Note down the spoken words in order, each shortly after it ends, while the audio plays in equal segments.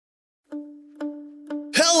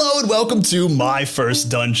and welcome to My First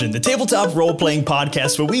Dungeon, the tabletop role-playing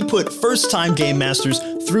podcast where we put first-time game masters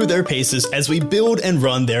through their paces as we build and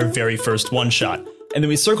run their very first one-shot. And then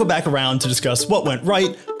we circle back around to discuss what went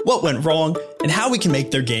right, what went wrong, and how we can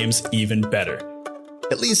make their games even better.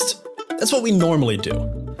 At least, that's what we normally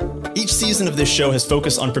do. Each season of this show has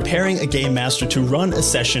focused on preparing a game master to run a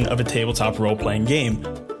session of a tabletop role-playing game.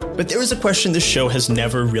 But there is a question this show has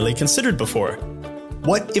never really considered before.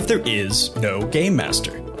 What if there is no game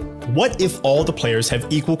master? What if all the players have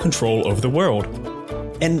equal control over the world?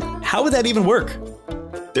 And how would that even work?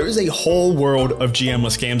 There is a whole world of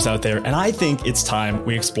GM-less games out there, and I think it's time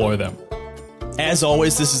we explore them. As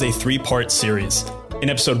always, this is a 3-part series. In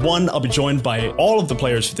episode 1, I'll be joined by all of the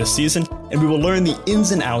players for this season, and we will learn the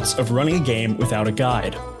ins and outs of running a game without a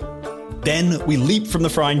guide. Then, we leap from the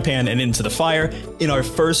frying pan and into the fire in our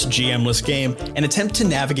first GM-less game and attempt to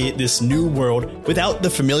navigate this new world without the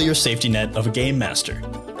familiar safety net of a game master.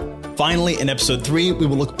 Finally, in episode 3, we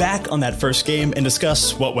will look back on that first game and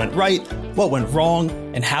discuss what went right, what went wrong,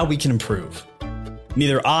 and how we can improve.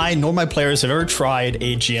 Neither I nor my players have ever tried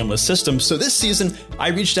a GM-less system, so this season, I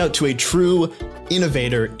reached out to a true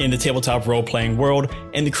innovator in the tabletop role-playing world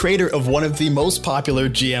and the creator of one of the most popular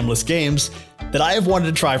GM-less games that I have wanted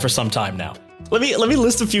to try for some time now. Let me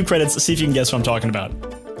list a few credits to see if you can guess what I'm talking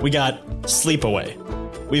about. We got Sleepaway.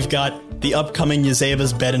 We've got the upcoming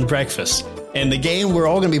Yazeva's Bed and Breakfast. And the game we're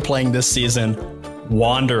all going to be playing this season,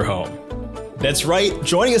 Wanderhome. That's right,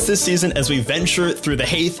 joining us this season as we venture through the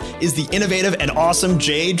Haith is the innovative and awesome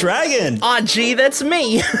Jay Dragon. Aw, gee, that's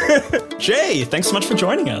me. Jay, thanks so much for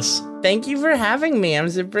joining us. Thank you for having me. I'm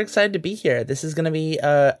super excited to be here. This is going to be,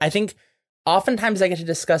 I think, oftentimes I get to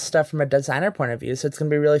discuss stuff from a designer point of view, so it's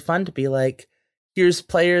going to be really fun to be like, here's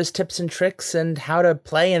players' tips and tricks and how to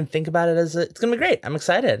play and think about it it's going to be great. I'm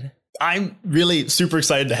excited. I'm really super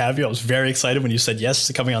excited to have you. I was very excited when you said yes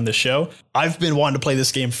to coming on this show. I've been wanting to play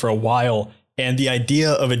this game for a while, and the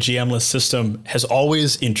idea of a GM-less system has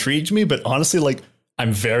always intrigued me, but honestly,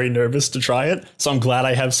 I'm very nervous to try it. So I'm glad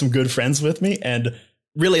I have some good friends with me and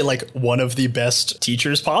really one of the best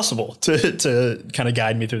teachers possible to kind of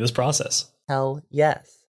guide me through this process. Hell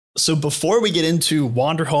yes. So before we get into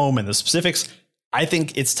Wanderhome and the specifics, I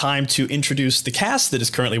think it's time to introduce the cast that is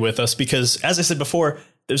currently with us because, as I said before,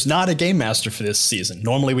 there's not a game master for this season.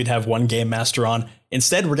 Normally we'd have one game master on.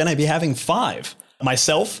 Instead, we're going to be having 5.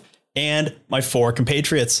 Myself and my 4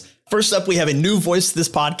 compatriots. First up, we have a new voice to this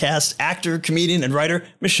podcast, actor, comedian, and writer,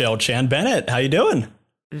 Michelle Chan Bennett. How you doing?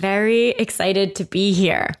 Very excited to be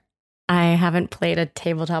here. I haven't played a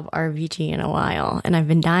tabletop RPG in a while, and I've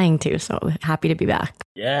been dying to, so happy to be back.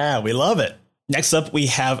 Yeah, we love it. Next up, we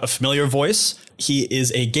have a familiar voice. He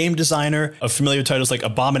is a game designer of familiar titles like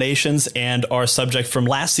Abominations and our subject from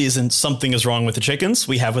last season, Something is Wrong with the Chickens.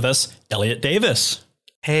 We have with us Elliot Davis.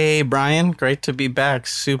 Hey, Brian. Great to be back.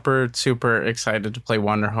 Super, super excited to play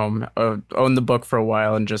Wanderhome. Owned the book for a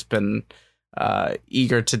while and just been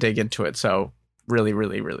eager to dig into it. So really,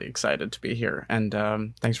 really, really excited to be here. And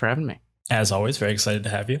thanks for having me. As always, very excited to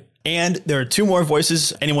have you. And there are 2 more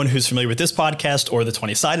voices anyone who's familiar with this podcast or the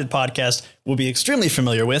 20-Sided podcast will be extremely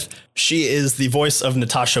familiar with. She is the voice of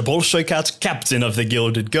Natasha Bolshoikat, captain of the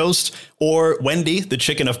Gilded Ghost, or Wendy, the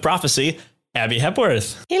chicken of prophecy, Abby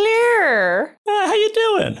Hepworth. Hello. How you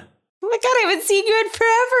doing? Oh my God, I haven't seen you in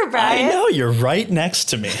forever, Brian. I know, you're right next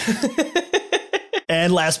to me.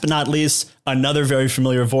 And last but not least, another very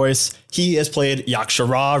familiar voice. He has played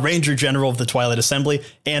Yakshara, Ranger General of the Twilight Assembly,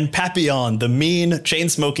 and Papillon, the mean,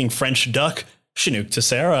 chain-smoking French duck, Chinook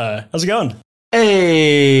Tessera. How's it going?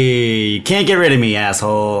 Hey, can't get rid of me,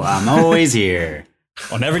 asshole. I'm always here.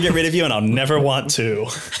 I'll never get rid of you, and I'll never want to.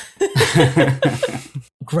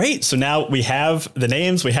 Great. So now we have the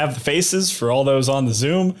names, we have the faces for all those on the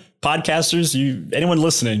Zoom. Podcasters, anyone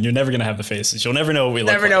listening, you're never going to have the faces. You'll never know what we look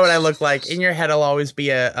like. Never know what I look like. In your head, I'll always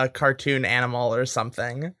be a cartoon animal or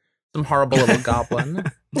something. Some horrible little goblin.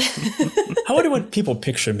 I wonder what people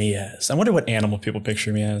picture me as. I wonder what animal people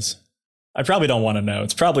picture me as. I probably don't want to know.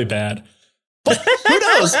 It's probably bad. But who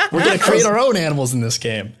knows? We're going to create our own animals in this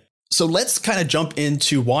game. So let's kind of jump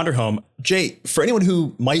into Wanderhome. Jay, for anyone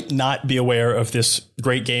who might not be aware of this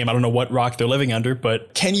great game, I don't know what rock they're living under,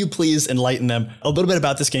 but can you please enlighten them a little bit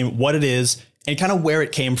about this game, what it is, and kind of where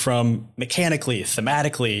it came from mechanically,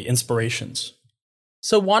 thematically, inspirations?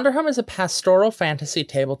 So Wanderhome is a pastoral fantasy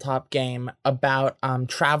tabletop game about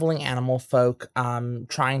traveling animal folk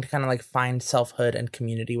trying to kind of find selfhood and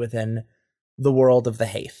community within the world of the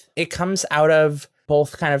Haith. It comes out of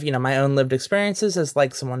both kind of, my own lived experiences as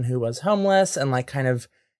someone who was homeless and kind of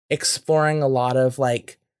exploring a lot of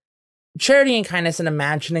charity and kindness and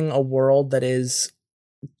imagining a world that is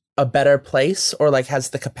a better place, or like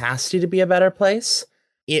has the capacity to be a better place.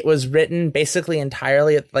 It was written basically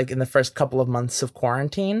entirely like in the first couple of months of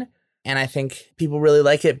quarantine. And I think people really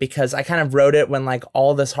like it because I kind of wrote it when like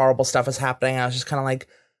all this horrible stuff was happening. I was just kind of like,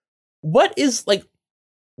 what is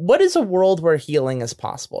a world where healing is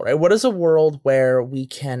possible, right? What is a world where we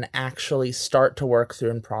can actually start to work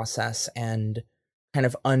through and process and kind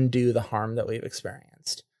of undo the harm that we've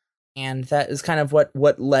experienced? And that is kind of what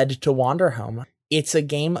led to Wanderhome. It's a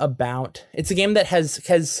game that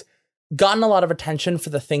has gotten a lot of attention for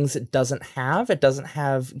the things it doesn't have. It doesn't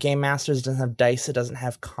have game masters, it doesn't have dice, it doesn't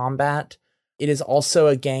have combat. It is also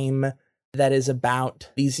a game that is about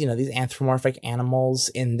these anthropomorphic animals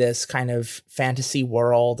in this kind of fantasy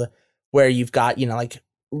world where you've got, like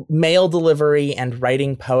mail delivery and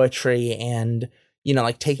writing poetry and,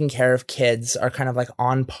 like taking care of kids are kind of like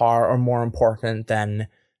on par or more important than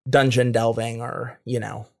dungeon delving or,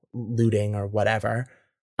 looting or whatever.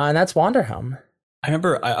 And that's Wanderhome. I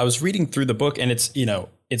remember I was reading through the book, and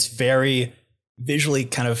it's very visually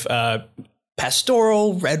kind of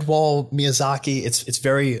pastoral, Redwall, Miyazaki. It's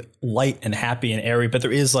very light and happy and airy, but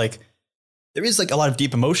there is like a lot of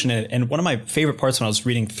deep emotion in it. And one of my favorite parts when I was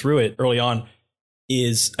reading through it early on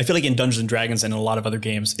is I feel like in Dungeons and Dragons and in a lot of other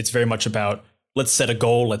games, it's very much about let's set a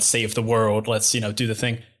goal, let's save the world, let's do the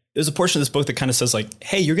thing. There's a portion of this book that kind of says like,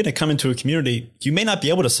 hey, you're going to come into a community, you may not be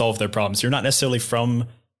able to solve their problems. You're not necessarily from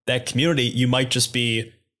that community, you might just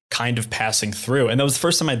be kind of passing through. And that was the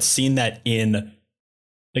first time I'd seen that in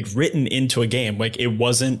like written into a game. Like it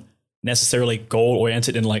wasn't necessarily goal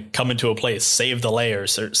oriented and like come into a place, save the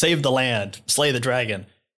layers or save the land, slay the dragon.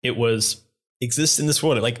 It was exist in this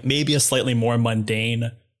world, like maybe a slightly more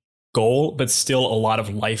mundane goal, but still a lot of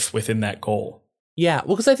life within that goal. Yeah,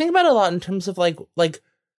 well, because I think about it a lot in terms of like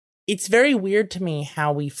it's very weird to me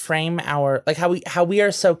how we frame our like how we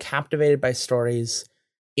are so captivated by stories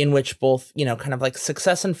in which both, kind of like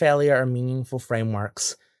success and failure are meaningful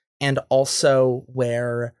frameworks, and also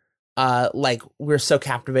where like we're so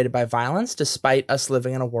captivated by violence, despite us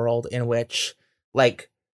living in a world in which like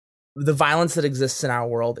the violence that exists in our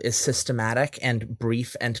world is systematic and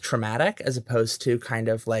brief and traumatic, as opposed to kind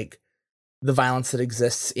of like the violence that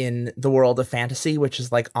exists in the world of fantasy, which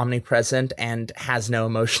is like omnipresent and has no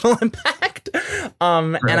emotional impact. Right.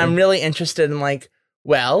 And I'm really interested in like,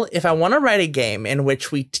 well, if I want to write a game in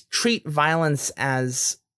which we treat violence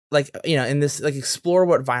as like, in this, like explore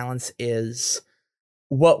what violence is,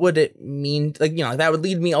 what would it mean? Like, that would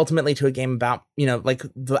lead me ultimately to a game about, like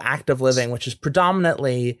the act of living, which is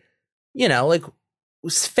predominantly, like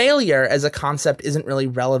failure as a concept isn't really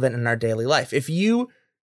relevant in our daily life. If you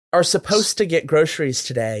are supposed to get groceries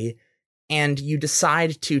today and you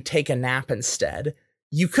decide to take a nap instead,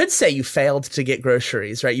 you could say you failed to get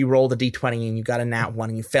groceries, right? You rolled a D20 and you got a nat 1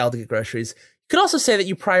 and you failed to get groceries. You could also say that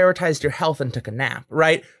you prioritized your health and took a nap,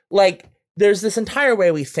 right? Like there's this entire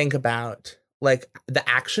way we think about like the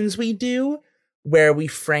actions we do where we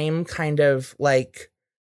frame kind of like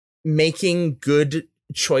making good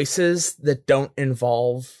choices that don't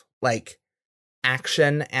involve like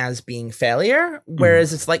action as being failure.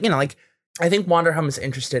 Whereas it's like, like I think Wanderhome is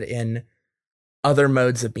interested in other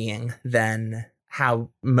modes of being than how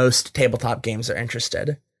most tabletop games are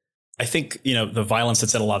interested. I think, the violence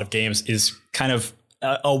that's in a lot of games is kind of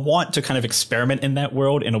a want to kind of experiment in that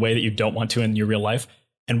world in a way that you don't want to in your real life.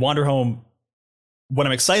 And Wanderhome, what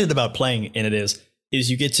I'm excited about playing in it is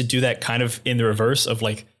you get to do that kind of in the reverse of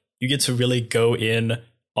like, you get to really go in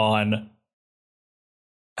on,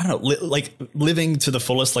 I don't know, like living to the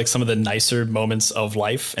fullest, like some of the nicer moments of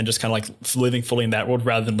life and just kind of like living fully in that world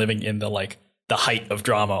rather than living in the like the height of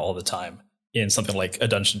drama all the time in something like a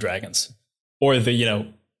Dungeons and Dragons or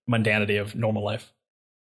the, mundanity of normal life.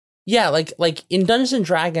 Yeah, like in Dungeons and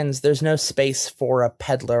Dragons, there's no space for a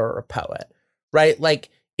peddler or a poet, right? Like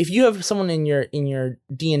if you have someone in your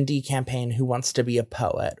D&D campaign who wants to be a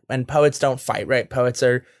poet, and poets don't fight, right? Poets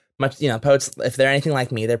are much, poets, if they're anything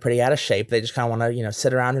like me, they're pretty out of shape. They just kind of want to,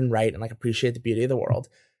 sit around and write and like appreciate the beauty of the world.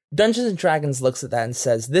 Dungeons and Dragons looks at that and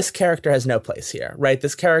says, this character has no place here, right?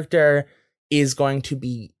 This character is going to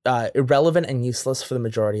be irrelevant and useless for the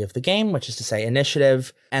majority of the game, which is to say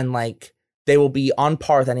initiative, and like they will be on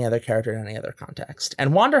par with any other character in any other context.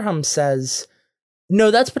 And Wanderhome says,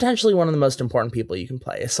 no, that's potentially one of the most important people you can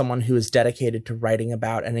play, is someone who is dedicated to writing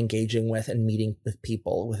about and engaging with and meeting with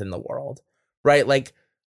people within the world, right? Like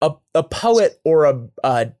a poet or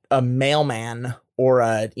a mailman or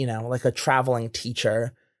like a traveling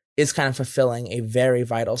teacher is kind of fulfilling a very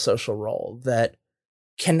vital social role that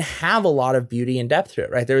can have a lot of beauty and depth to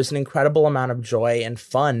it, right? There's an incredible amount of joy and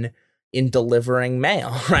fun in delivering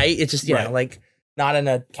mail, right? It's just, like not in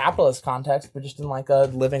a capitalist context, but just in like a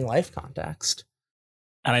living life context.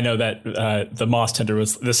 And I know that the Moss Tender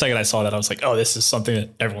was, the second I saw that, I was like, oh, this is something that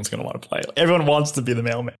everyone's going to want to play. Everyone wants to be the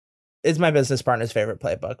mailman. It's my business partner's favorite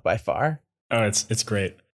playbook by far. Oh, it's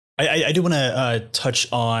great. I do want to touch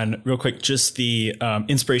on real quick just the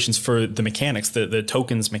inspirations for the mechanics, the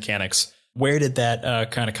tokens mechanics. Where did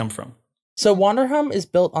that kind of come from? So Wanderhome is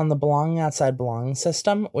built on the Belonging Outside Belonging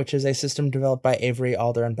system, which is a system developed by Avery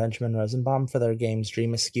Alder and Benjamin Rosenbaum for their games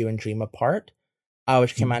Dream Askew and Dream Apart,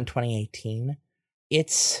 which came out in 2018.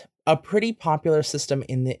 It's a pretty popular system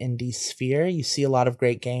in the indie sphere. You see a lot of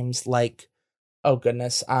great games like, oh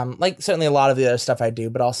goodness, like certainly a lot of the other stuff I do,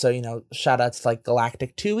 but also, you know, shout outs like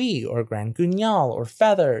Galactic 2E or Grand Guignol or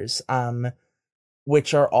Feathers,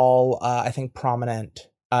 which are all, I think, prominent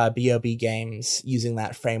BOB games using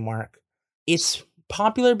that framework. It's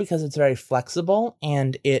popular because it's very flexible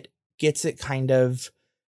and it gets it kind of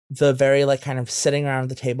the very like kind of sitting around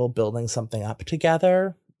the table building something up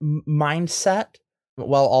together mindset,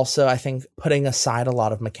 while also I think putting aside a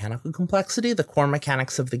lot of mechanical complexity. The core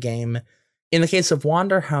mechanics of the game, in the case of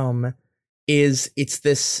Wanderhome, it's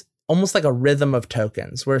this almost like a rhythm of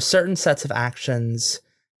tokens where certain sets of actions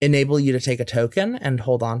enable you to take a token and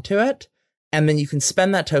hold on to it. And then you can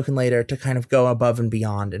spend that token later to kind of go above and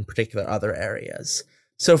beyond in particular other areas.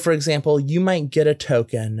 So, for example, you might get a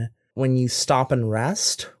token when you stop and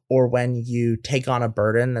rest, or when you take on a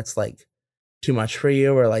burden that's like too much for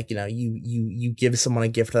you, or like, you know, you give someone a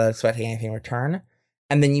gift without expecting anything in return.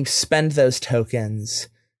 And then you spend those tokens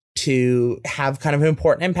to have kind of an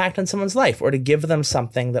important impact on someone's life, or to give them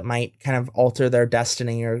something that might kind of alter their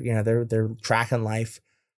destiny or, you know, their track in life,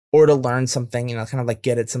 or to learn something, you know, kind of like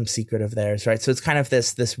get at some secret of theirs, right? So it's kind of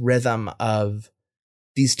this rhythm of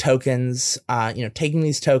these tokens, you know, taking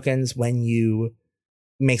these tokens when you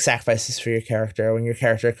make sacrifices for your character, when your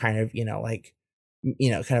character kind of, you know, like,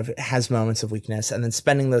 you know, kind of has moments of weakness, and then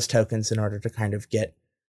spending those tokens in order to kind of get,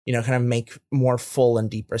 you know, kind of make more full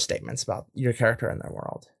and deeper statements about your character and their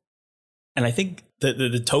world. And I think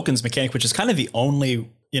the tokens mechanic, which is kind of the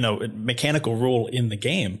only, you know, mechanical rule in the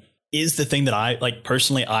game, is the thing that I like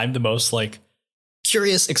personally. I'm the most like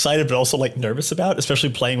curious, excited, but also like nervous about,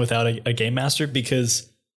 especially playing without a game master, because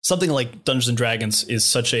something like Dungeons and Dragons is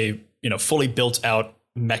such a, you know, fully built out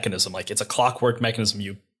mechanism. Like it's a clockwork mechanism.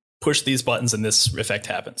 You push these buttons and this effect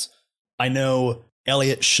happens. I know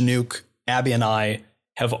Elliot, Schnook, Abby, and I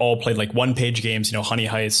have all played like one-page games. You know, Honey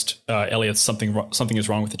Heist, Elliot's Something is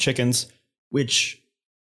Wrong with the Chickens, which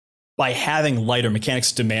by having lighter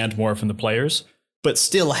mechanics demand more from the players, but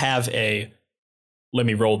still have a let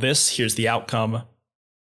me roll this, here's the outcome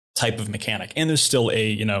type of mechanic. And there's still a,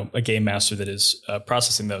 you know, a game master that is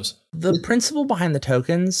processing those. The principle behind the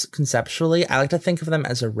tokens, conceptually, I like to think of them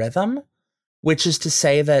as a rhythm, which is to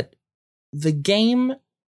say that the game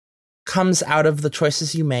comes out of the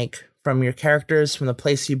choices you make from your characters, from the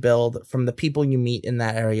place you build, from the people you meet in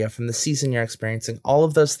that area, from the season you're experiencing. All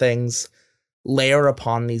of those things layer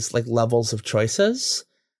upon these like levels of choices.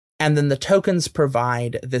 And then the tokens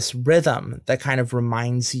provide this rhythm that kind of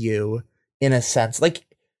reminds you, in a sense, like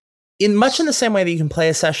in much in the same way that you can play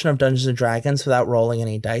a session of Dungeons and Dragons without rolling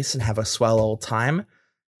any dice and have a swell old time.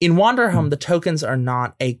 In Wanderhome, the tokens are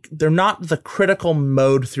they're not the critical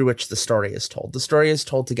mode through which the story is told. The story is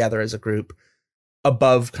told together as a group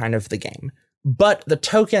above kind of the game. But the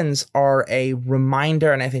tokens are a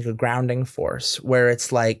reminder and I think a grounding force where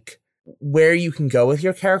it's like where you can go with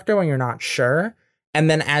your character when you're not sure. And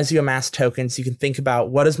then as you amass tokens, you can think about,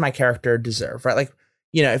 what does my character deserve, right? Like,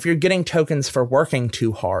 you know, if you're getting tokens for working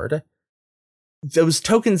too hard, those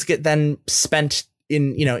tokens get then spent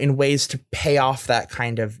in, you know, in ways to pay off that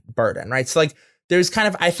kind of burden, right? So like there's kind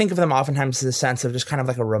of, I think of them oftentimes as a sense of just kind of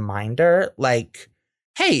like a reminder, like,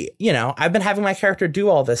 hey, you know, I've been having my character do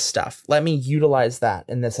all this stuff. Let me utilize that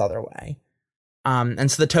in this other way. And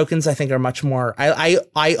so the tokens, I think, are much more, I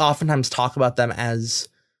oftentimes talk about them as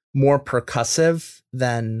more percussive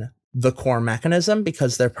than the core mechanism,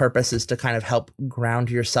 because their purpose is to kind of help ground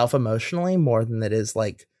yourself emotionally more than it is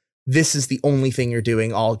like, this is the only thing you're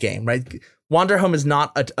doing all game, right? Wanderhome is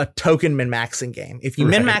not a token min-maxing game. If you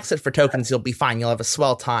min-max it for tokens, you'll be fine. You'll have a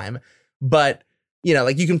swell time. But, you know,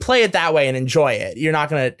 like you can play it that way and enjoy it.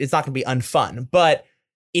 It's not gonna be unfun, but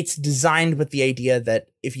it's designed with the idea that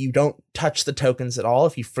if you don't touch the tokens at all,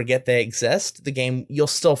 if you forget they exist, the game, you'll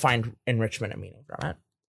still find enrichment and meaning from it.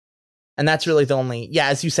 And that's really the only,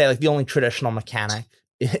 as you say, like the only traditional mechanic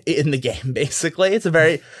in the game, basically.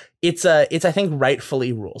 It's I think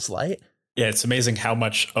rightfully rules light. Yeah, it's amazing how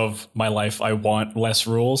much of my life I want less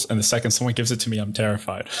rules, and the second someone gives it to me, I'm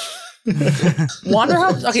terrified.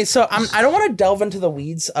 Wanderhome. Okay, so I don't want to delve into the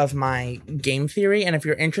weeds of my game theory, and if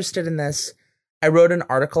you're interested in this, I wrote an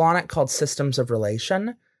article on it called Systems of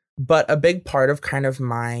Relation. But a big part of kind of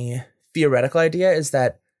my theoretical idea is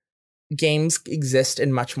that games exist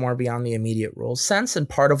in much more beyond the immediate rules sense, and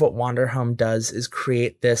part of what Wanderhome does is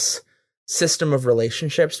create this system of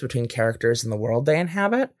relationships between characters in the world they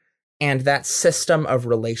inhabit. And that system of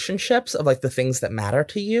relationships, of like the things that matter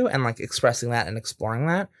to you and like expressing that and exploring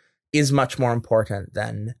that, is much more important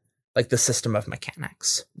than like the system of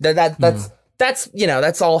mechanics. That's you know,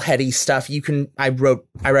 that's all heady stuff. I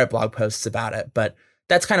write blog posts about it, but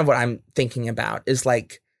that's kind of what I'm thinking about, is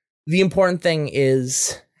like the important thing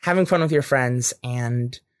is having fun with your friends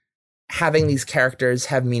and having these characters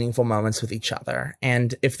have meaningful moments with each other.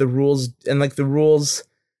 And if the rules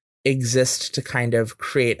exist to kind of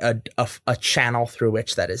create a channel through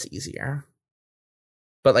which that is easier.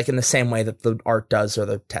 But like in the same way that the art does or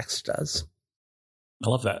the text does. I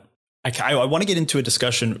love that. I want to get into a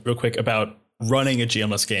discussion real quick about running a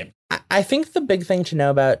GMless game. I think the big thing to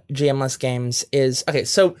know about GMless games is, okay,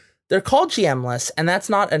 so they're called GMless, and that's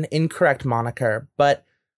not an incorrect moniker, but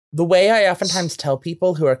the way I oftentimes tell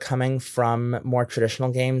people who are coming from more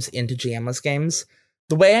traditional games into GMless games,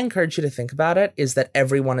 the way I encourage you to think about it is that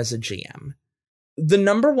everyone is a GM. The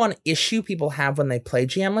number one issue people have when they play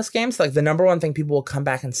GMless games, like the number one thing people will come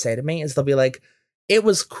back and say to me is they'll be like, it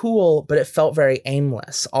was cool, but it felt very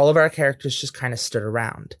aimless. All of our characters just kind of stood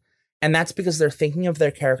around. And that's because they're thinking of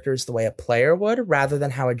their characters the way a player would rather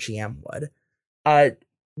than how a GM would.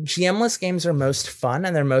 GMless games are most fun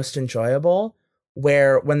and they're most enjoyable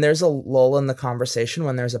where when there's a lull in the conversation,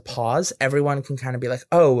 when there's a pause, everyone can kind of be like,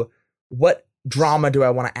 oh, what drama do I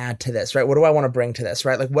want to add to this, right? What do I want to bring to this,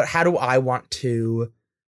 right? Like, how do I want to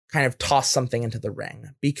kind of toss something into the ring?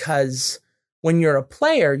 Because when you're a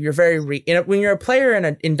player, you're very, when you're a player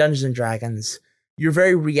in Dungeons and Dragons, you're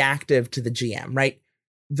very reactive to the GM, right?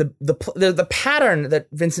 The pattern that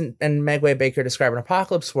Vincent and Megway Baker describe in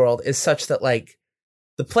Apocalypse World is such that like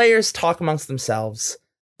the players talk amongst themselves,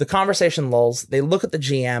 the conversation lulls, they look at the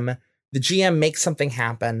GM makes something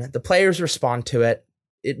happen, the players respond to it,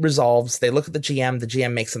 it resolves, they look at the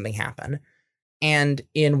GM makes something happen. And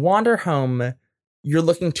in Wanderhome, you're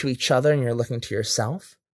looking to each other and you're looking to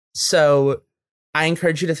yourself. So I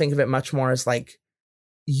encourage you to think of it much more as like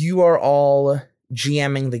you are all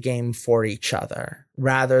GMing the game for each other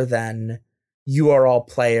rather than you are all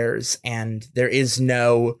players and there is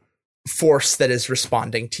no force that is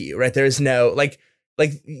responding to you, right? There is no like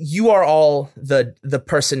you are all the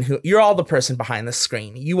person you're all the person behind the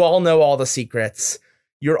screen. You all know all the secrets.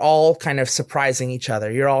 You're all kind of surprising each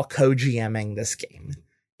other. You're all co-GMing this game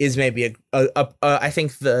is maybe I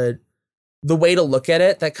think the way to look at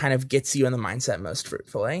it that kind of gets you in the mindset most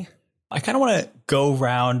fruitfully. I kind of want to go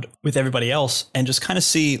around with everybody else and just kind of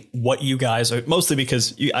see what you guys are, mostly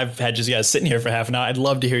because I've had just you guys sitting here for half an hour. I'd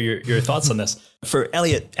love to hear your thoughts on this. For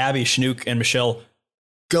Elliot, Abby, Schnook, and Michelle,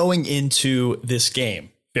 going into this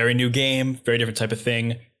game, very new game, very different type of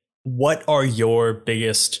thing. What are your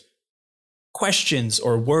biggest questions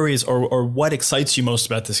or worries or what excites you most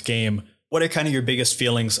about this game? What are kind of your biggest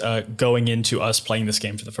feelings going into us playing this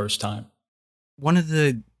game for the first time? One of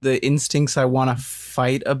the instincts I want to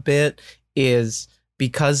fight a bit is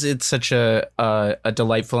because it's such a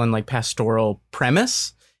delightful and like pastoral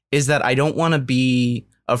premise is that I don't want to be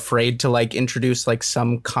afraid to like introduce like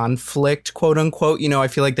some conflict, quote unquote. You know, I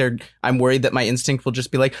feel like I'm worried that my instinct will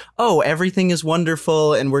just be like, oh, everything is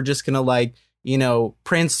wonderful. And we're just going to like, you know,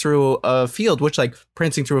 prance through a field, which like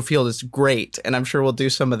prancing through a field is great. And I'm sure we'll do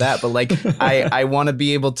some of that. But like, I want to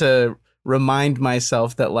be able to remind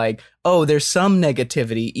myself that like, oh, there's some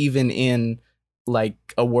negativity even in like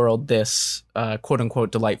a world this quote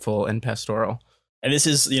unquote delightful and pastoral. And this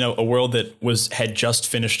is, you know, a world that had just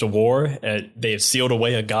finished a war. They have sealed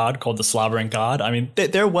away a god called the Slobbering God. I mean,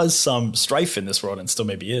 there was some strife in this world and still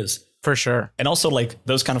maybe is. For sure. And also like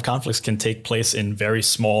those kind of conflicts can take place in very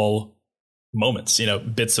small moments, you know,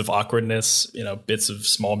 bits of awkwardness, you know, bits of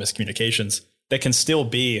small miscommunications that can still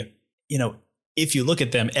be, you know, if you look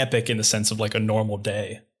at them, epic in the sense of like a normal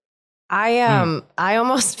day. I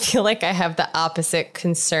almost feel like I have the opposite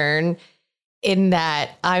concern in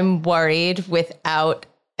that I'm worried without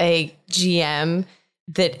a GM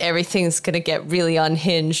that everything's going to get really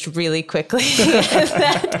unhinged really quickly.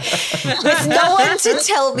 With no one to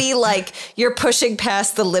tell me like you're pushing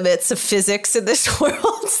past the limits of physics in this world,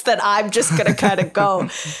 that I'm just going to kind of go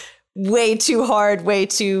way too hard, way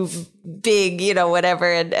too big, you know, whatever,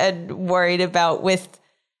 and worried about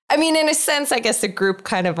I mean, in a sense, I guess the group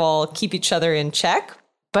kind of all keep each other in check.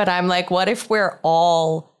 But I'm like, what if we're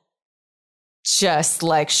all just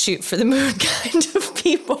like shoot for the moon kind of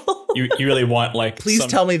people. You really want like Please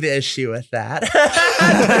tell me the issue with that.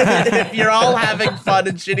 If you're all having fun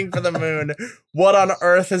and shooting for the moon, what on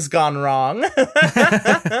earth has gone wrong?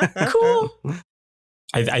 Cool.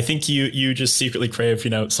 I think you just secretly crave,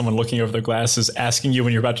 someone looking over their glasses, asking you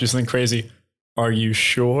when you're about to do something crazy. Are you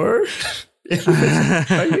sure?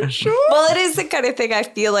 Are you sure? Well, it is the kind of thing I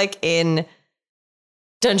feel like in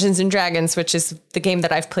Dungeons and Dragons, which is the game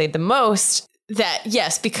that I've played the most, that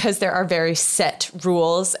yes, because there are very set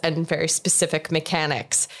rules and very specific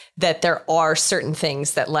mechanics, that there are certain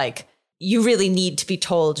things that like you really need to be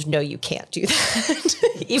told, no, you can't do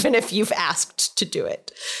that, even if you've asked to do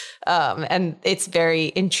it. And it's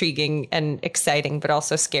very intriguing and exciting, but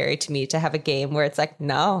also scary to me to have a game where it's like,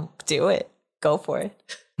 no, do it. Go for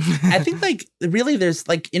it. I think like really there's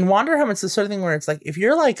like in Wanderhome, it's the sort of thing where it's like, if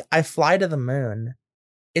you're like, I fly to the moon,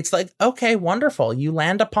 it's like, okay, wonderful. You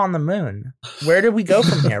land upon the moon. Where do we go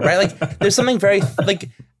from here? Right? Like there's something very like,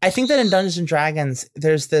 I think that in Dungeons and Dragons,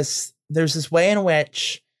 there's this way in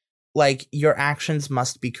which like your actions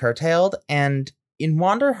must be curtailed. And in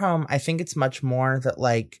Wanderhome, I think it's much more that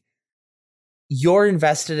like you're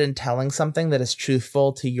invested in telling something that is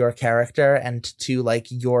truthful to your character and to like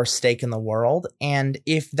your stake in the world. And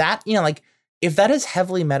if that, if that is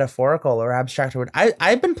heavily metaphorical or abstract,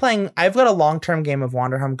 I've got a long-term game of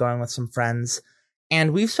Wanderhome going with some friends,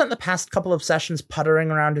 and we've spent the past couple of sessions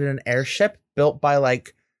puttering around in an airship built by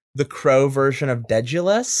like the Crow version of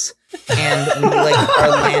Dedulus. And we like are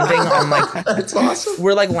landing on like, That's awesome.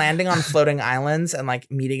 We're like landing on floating islands and like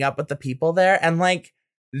meeting up with the people there. And like,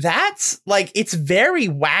 that's like, it's very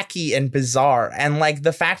wacky and bizarre. And like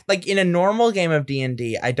the fact, like in a normal game of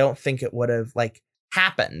D&D, I don't think it would have like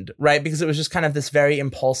happened, right? Because it was just kind of this very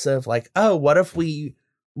impulsive, like, oh, what if we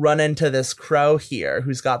run into this crow here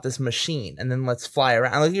who's got this machine and then let's fly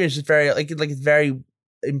around. Like it was just very like it's very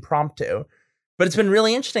impromptu. But it's been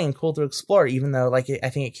really interesting and cool to explore, even though like I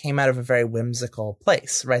think it came out of a very whimsical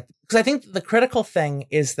place, right? Because I think the critical thing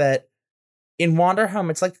is that in Wanderhome,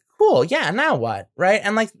 it's like, cool, yeah, now what, right?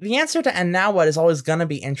 And like the answer to "and now what" is always going to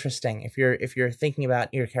be interesting if you're thinking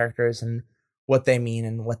about your characters and what they mean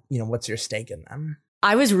and what what's your stake in them.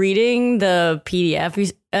 I was reading the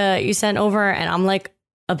PDF you sent over, and I'm like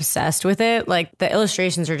obsessed with it. Like the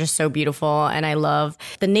illustrations are just so beautiful, and I love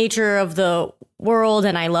the nature of the world,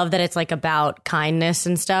 and I love that it's like about kindness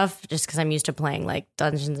and stuff, just because I'm used to playing like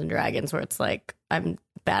Dungeons and Dragons where it's like I'm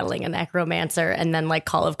battling a necromancer, and then like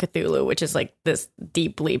Call of Cthulhu, which is like this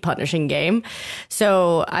deeply punishing game.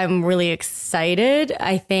 So I'm really excited.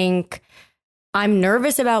 I think I'm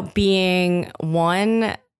nervous about being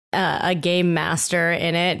a game master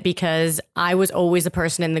in it, because I was always the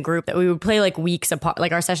person in the group that we would play like weeks apart.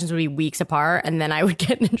 Like our sessions would be weeks apart, and then I would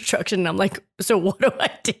get an instruction and I'm like, so what do I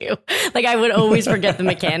do? Like I would always forget the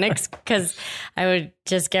mechanics because I would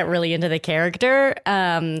just get really into the character.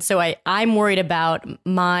 So I'm worried about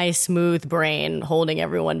my smooth brain holding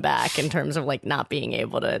everyone back in terms of like not being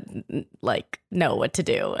able to like know what to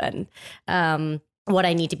do and what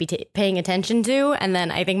I need to be paying attention to. And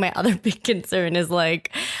then I think my other big concern is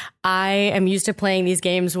like, I am used to playing these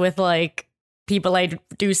games with like people I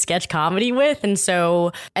do sketch comedy with.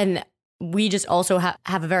 And we just also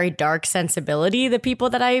have a very dark sensibility, the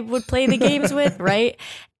people that I would play the games with. Right.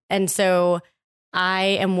 And so I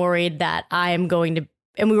am worried that I am going to,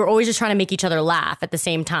 and we were always just trying to make each other laugh at the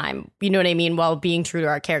same time, you know what I mean, while being true to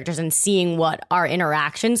our characters and seeing what our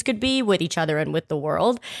interactions could be with each other and with the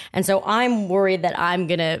world. And so I'm worried that I'm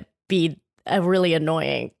going to be a really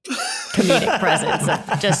annoying comedic presence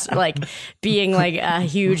of just like being like a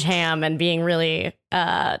huge ham and being really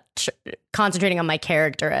concentrating on my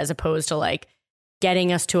character as opposed to like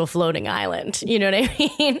getting us to a floating island, you know what I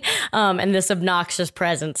mean? And this obnoxious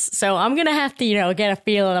presence. So I'm going to have to, get a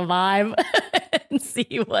feel and a vibe and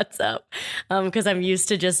see what's up. Because I'm used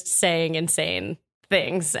to just saying insane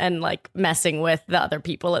things and like messing with the other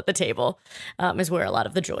people at the table is where a lot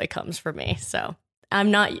of the joy comes for me. So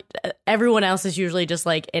everyone else is usually just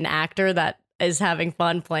like an actor that is having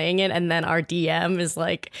fun playing it, and then our DM is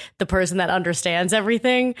like the person that understands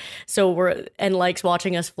everything, and likes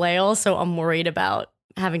watching us flail. So I'm worried about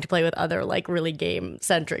having to play with other like really game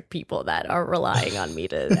centric people that are relying on me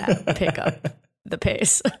to pick up the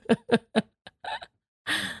pace.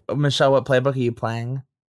 Michelle, what playbook are you playing?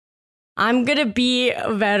 I'm gonna be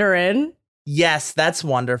a veteran. Yes, that's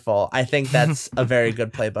wonderful. I think that's a very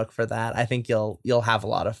good playbook for that. I think you'll have a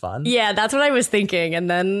lot of fun. Yeah, that's what I was thinking. And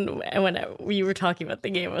then when we were talking about the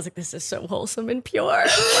game, I was like, this is so wholesome and pure.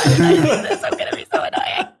 Why did I do this? I'm going to be so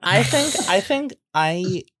annoying. I think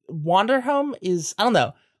Wanderhome is, I don't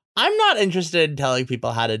know. I'm not interested in telling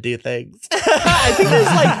people how to do things. I think there's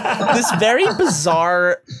like this very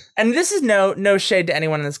bizarre, and this is no shade to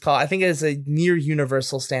anyone in this call. I think it is a near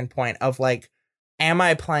universal standpoint of like, am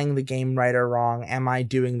I playing the game right or wrong? Am I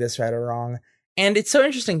doing this right or wrong? And it's so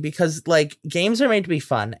interesting because like games are made to be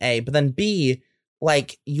fun, A, but then B,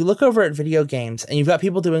 like you look over at video games and you've got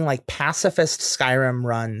people doing like pacifist Skyrim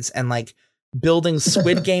runs and like building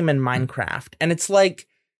Squid Game and Minecraft. And it's like,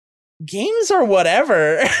 games are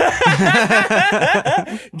whatever.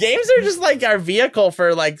 Games are just like our vehicle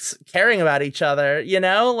for like caring about each other, you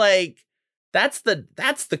know? Like that's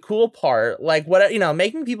the cool part. Like what, you know,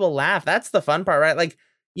 making people laugh, that's the fun part, right? Like,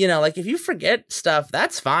 you know, like if you forget stuff,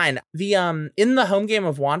 that's fine. The in the home game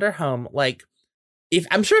of Wanderhome, like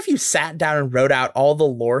I'm sure if you sat down and wrote out all the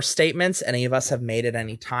lore statements any of us have made at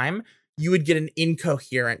any time, you would get an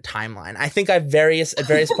incoherent timeline. I think I've at various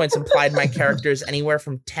points implied my character is anywhere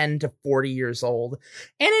from 10 to 40 years old.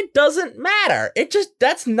 And it doesn't matter.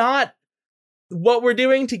 That's not what we're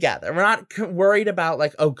doing together. We're not worried about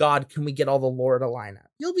like, oh God, can we get all the lore to line up?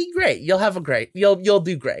 You'll be great. You'll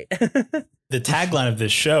do great. The tagline of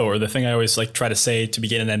this show, or the thing I always like try to say to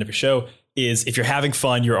begin and end of a show, is if you're having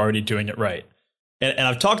fun, you're already doing it right. And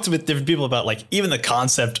I've talked with different people about like even the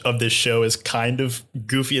concept of this show is kind of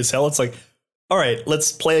goofy as hell. It's like, all right,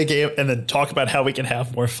 let's play a game and then talk about how we can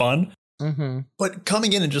have more fun. Mm-hmm. But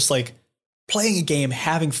coming in and just like playing a game,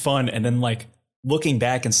 having fun, and then like looking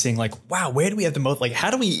back and seeing like, wow, where do we have the most? Like,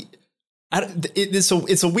 how do we?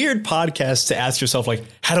 It's a weird podcast to ask yourself like,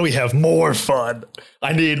 how do we have more fun?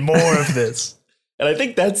 I need more of this. And I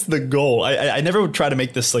think that's the goal. I never would try to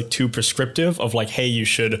make this like too prescriptive of like, hey, you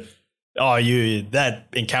should. That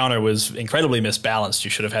encounter was incredibly misbalanced.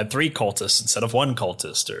 You should have had 3 cultists instead of 1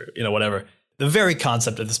 cultist, or, you know, whatever. The very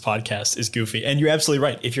concept of this podcast is goofy. And you're absolutely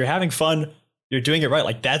right. If you're having fun, you're doing it right.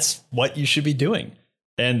 Like that's what you should be doing.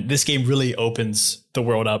 And this game really opens the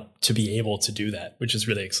world up to be able to do that, which is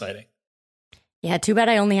really exciting. Yeah, too bad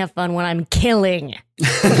I only have fun when I'm killing.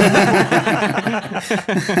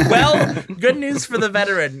 Well, good news for the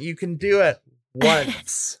veteran. You can do it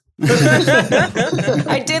once.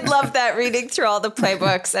 I did love that, reading through all the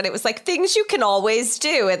playbooks, and it was like things you can always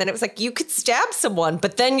do, and then it was like you could stab someone,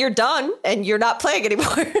 but then you're done and you're not playing anymore.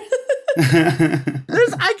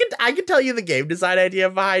 I could tell you the game design idea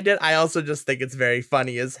behind it. I also just think it's very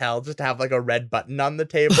funny as hell just to have like a red button on the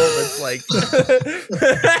table that's like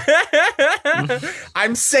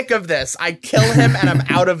I'm sick of this. I kill him and I'm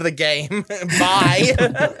out of the game. Bye.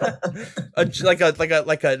 like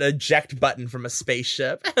an eject button from a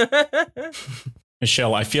spaceship.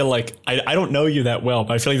 Michelle, I feel like I don't know you that well,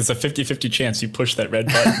 but I feel like there's a 50-50 chance you push that red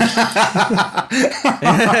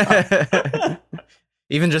button.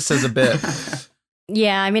 Even just as a bit.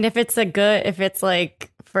 Yeah, I mean, if it's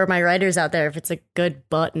like, for my writers out there, if it's a good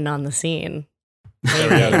button on the scene. There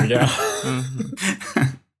we go. Mm-hmm.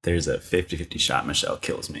 There's a 50-50 shot Michelle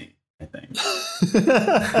kills me, I think.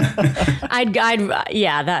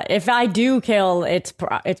 That if I do kill, it's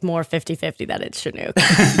more 50-50 that it's Chinook.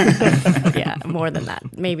 Yeah, more than that.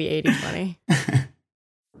 Maybe 80-20.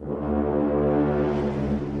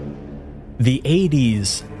 The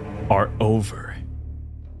 80s are over.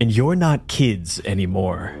 And you're not kids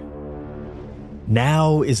anymore.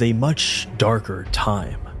 Now is a much darker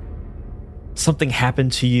time. Something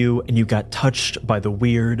happened to you and you got touched by the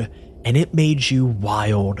weird, and it made you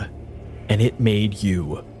wild, and it made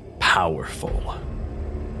you powerful.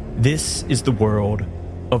 This is the world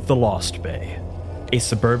of The Lost Bay, a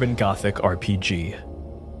suburban gothic RPG.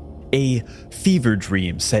 A fever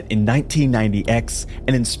dream set in 1990X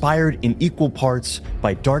and inspired in equal parts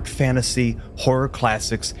by dark fantasy, horror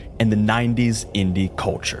classics, and the 90s indie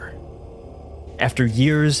culture. After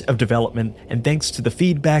years of development and thanks to the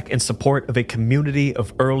feedback and support of a community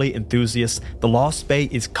of early enthusiasts, The Lost Bay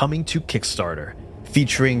is coming to Kickstarter,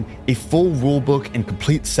 featuring a full rulebook and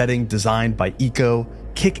complete setting designed by Eco,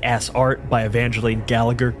 kick-ass art by Evangeline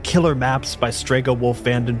Gallagher, killer maps by Strega Wolf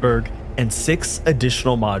Vandenberg, and 6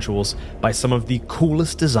 additional modules by some of the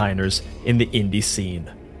coolest designers in the indie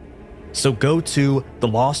scene. So go to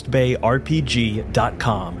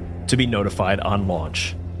thelostbayrpg.com to be notified on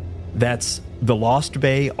launch. That's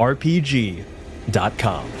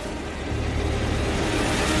thelostbayrpg.com.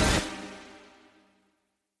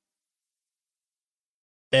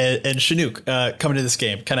 And Chinook, coming to this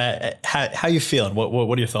game, kind of how you feeling? What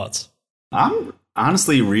are your thoughts? I'm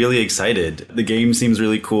honestly really excited. The game seems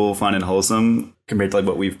really cool, fun, and wholesome compared to like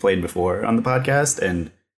what we've played before on the podcast.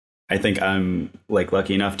 And I think I'm like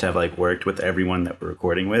lucky enough to have like worked with everyone that we're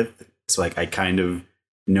recording with. So like I kind of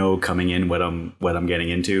know coming in what I'm getting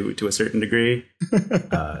into to a certain degree.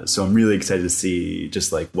 So I'm really excited to see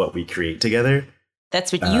just like what we create together.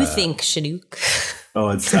 That's what you think, Chinook. Oh,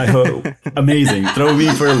 it's amazing. Throw me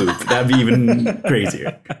for a loop. That'd be even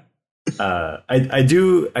crazier. I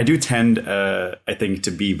do tend, I think,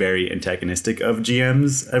 to be very antagonistic of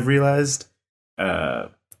GMs. I've realized. I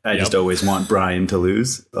just always want Brian to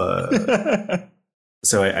lose.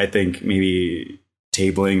 So I think maybe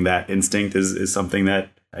tabling that instinct is something that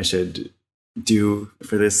I should do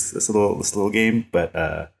for this little game.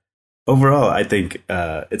 But overall, I think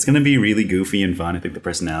it's going to be really goofy and fun. I think the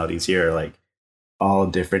personalities here are like all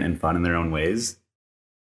different and fun in their own ways.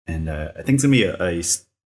 And I think it's going to be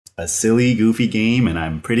a silly, goofy game, and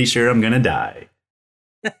I'm pretty sure I'm going to die.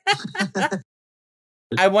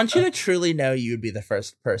 I want you to truly know you would be the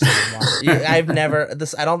first person in Wander. I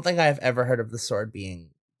don't think I've ever heard of the sword being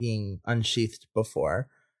unsheathed before.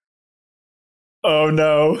 Oh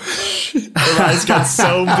no. Her eyes got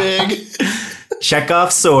so big.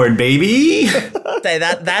 Chekhov sword, baby. Say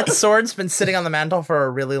that sword's been sitting on the mantle for a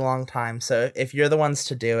really long time. So if you're the ones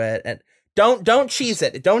to do it, and don't cheese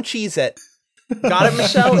it. Don't cheese it. Got it,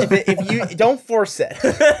 Michelle? If you don't force it.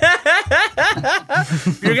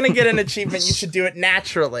 If you're gonna get an achievement, you should do it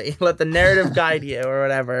naturally. Let the narrative guide you or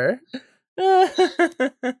whatever.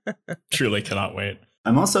 Truly cannot wait.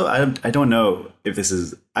 I'm also, I don't know if this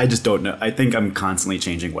is, I just don't know. I think I'm constantly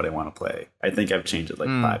changing what I want to play. I think I've changed it like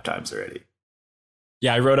 5 times already.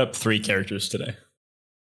 Yeah, I wrote up 3 characters today.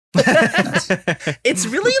 It's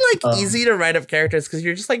really like easy to write up characters because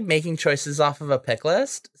you're just like making choices off of a pick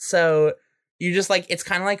list. So you just like, it's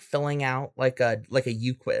kind of like filling out like a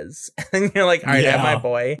U quiz. And you're like, all right, I have my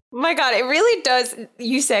boy. My God, it really does.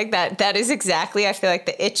 You saying that is exactly, I feel like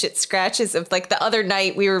the itch it scratches of like the other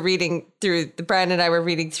night we were reading through, Brian and I were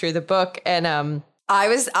reading through the book, and I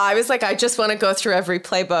was like, I just want to go through every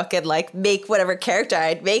playbook and like make whatever character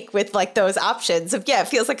I'd make with like those options of, it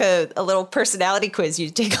feels like a little personality quiz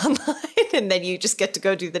you take online and then you just get to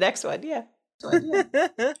go do the next one. Yeah.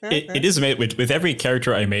 It is amazing. With every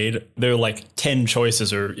character I made, there are like 10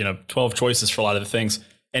 choices or 12 choices for a lot of the things,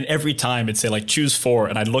 and every time it'd say like choose 4,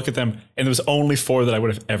 and I'd look at them and there was only 4 that I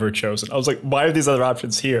would have ever chosen. I was like, why are these other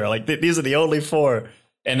options here? Like these are the only 4.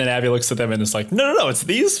 And then Abby looks at them and it's like, no, it's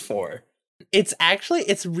these 4. It's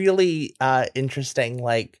really interesting.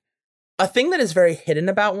 Like, a thing that is very hidden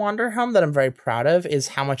about Wanderhome that I'm very proud of is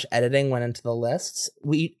how much editing went into the lists.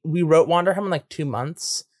 We wrote Wanderhome in like 2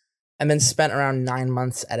 months and then spent around 9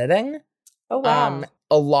 months editing. Oh, wow.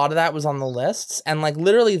 A lot of that was on the lists. And like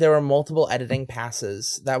literally there were multiple editing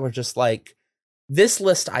passes that were just like, this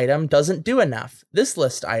list item doesn't do enough. This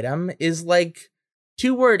list item is like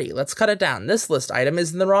too wordy. Let's cut it down. This list item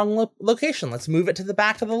is in the wrong location. Let's move it to the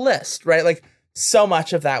back of the list, right? Like so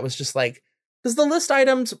much of that was just like, because the list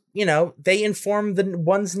items, they inform the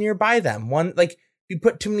ones nearby them. One, like, you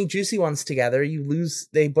put too many juicy ones together,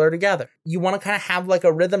 they blur together. You want to kind of have like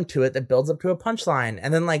a rhythm to it that builds up to a punchline.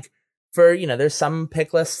 And then like for, there's some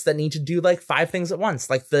pick lists that need to do like 5 things at once.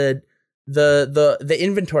 Like the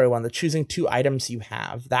inventory one, the choosing 2 items you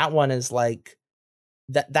have, that one is like,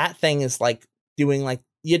 that thing is like doing like,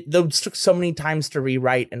 those took so many times to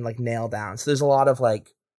rewrite and like nail down. So there's a lot of the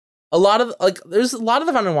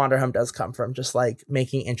fun in Wanderhome does come from just like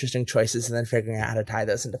making interesting choices and then figuring out how to tie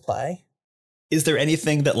those into play. Is there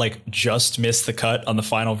anything that like just missed the cut on the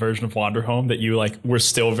final version of Wanderhome that you like were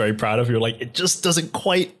still very proud of? You're like, it just doesn't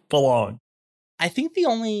quite belong. I think the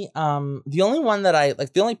only one that I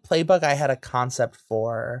like, the only playbook I had a concept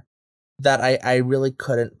for that I really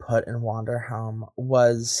couldn't put in Wanderhome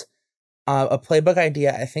was a playbook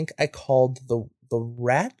idea. I think I called the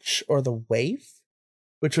Wretch or the Waif,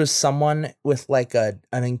 which was someone with like an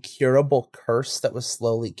incurable curse that was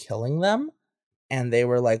slowly killing them, and they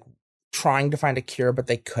were like trying to find a cure, but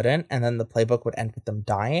they couldn't, and then the playbook would end with them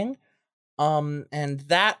dying. And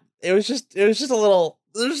that it was too dark.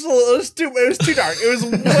 It was way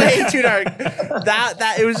too dark.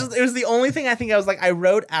 It was the only thing I think I was like, I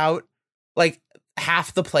wrote out like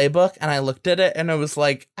half the playbook and I looked at it and I was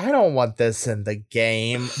like, I don't want this in the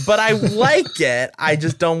game, but I like it. I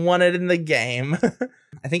just don't want it in the game.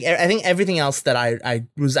 I think everything else that I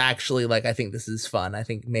was actually like, I think this is fun. I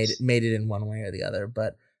think made it in one way or the other,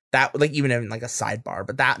 but that like even in like a sidebar,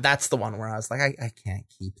 but that's the one where I was like, I can't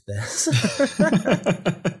keep this.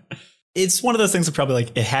 It's one of those things that probably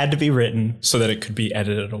like it had to be written so that it could be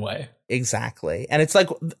edited away. Exactly. And it's like,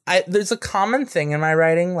 there's a common thing in my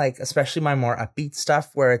writing, like especially my more upbeat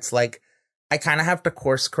stuff, where it's like, I kind of have to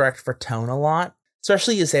course correct for tone a lot,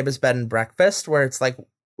 especially Yuseba's Bed and Breakfast, where it's like,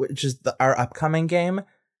 which is our upcoming game.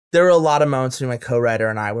 there were a lot of moments between my co-writer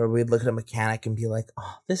and I where we'd look at a mechanic and be like,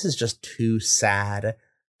 oh, this is just too sad.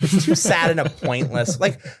 It's too sad in a pointless,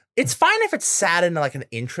 like, it's fine if it's sad in like an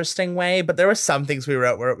interesting way, but there were some things we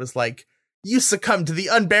wrote where it was like, you succumb to the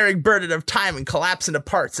unbearing burden of time and collapse into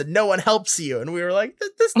parts and no one helps you. And we were like,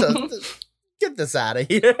 this doesn't, get this out of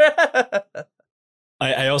here.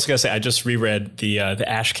 I also gotta say, I just reread the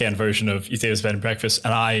Ashcan version of Eusebius Bed and Breakfast,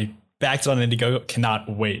 and I backed it on Indiegogo. Cannot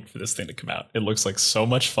wait for this thing to come out. It looks like so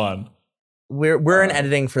much fun. We're in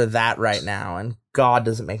editing for that right now, and God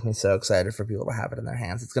does it make me so excited for people to have it in their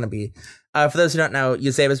hands. It's going to be, for those who don't know,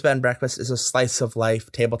 Eusebius Bed and Breakfast is a slice of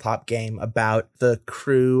life tabletop game about the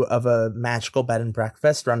crew of a magical bed and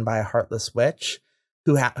breakfast run by a heartless witch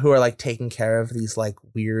who are like taking care of these like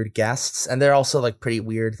weird guests, and they're also like pretty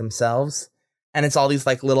weird themselves. And it's all these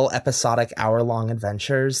like little episodic hour-long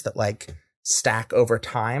adventures that like stack over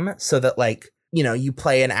time, so that like, you know, you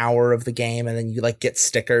play an hour of the game and then you like get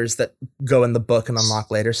stickers that go in the book and unlock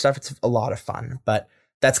later stuff. It's a lot of fun, but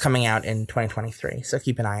that's coming out in 2023. So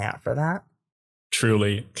keep an eye out for that.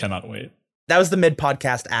 Truly cannot wait. That was the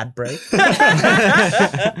mid-podcast ad break.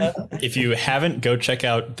 If you haven't, go check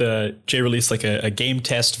out Jay released like a game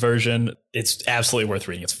test version. It's absolutely worth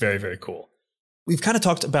reading. It's very, very cool. We've kind of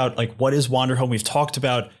talked about like what is Wanderhome. We've talked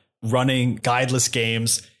about running guideless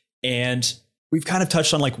games, and we've kind of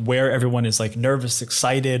touched on like where everyone is like nervous,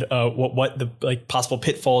 excited, what the like possible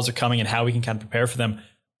pitfalls are coming and how we can kind of prepare for them.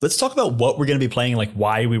 Let's talk about what we're going to be playing and like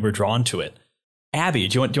why we were drawn to it. Abby,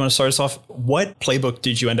 do you want to start us off? What playbook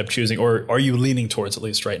did you end up choosing, or are you leaning towards at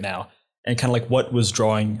least right now? And kind of like what was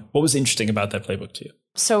interesting about that playbook to you?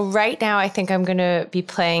 So right now, I think I'm going to be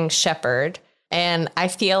playing Shepherd, and I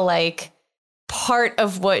feel like part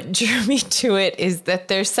of what drew me to it is that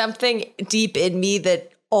there's something deep in me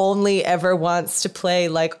that only ever wants to play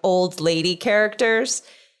like old lady characters.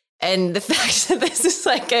 And the fact that this is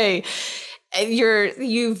like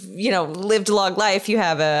you've lived a long life, you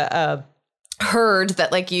have a herd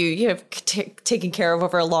that like you have taken care of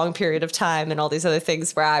over a long period of time and all these other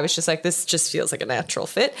things, where I was just like, this just feels like a natural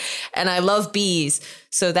fit. And I love bees,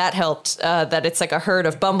 so that helped, that it's like a herd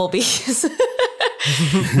of bumblebees.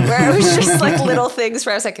 Where it was just like little things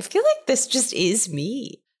where I was like, I feel like this just is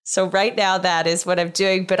me. So right now that is what I'm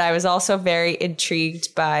doing. But I was also very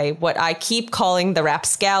intrigued by what I keep calling the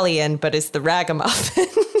rapscallion, but is the ragamuffin.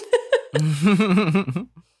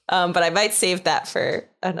 But I might save that for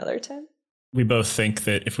another time. We both think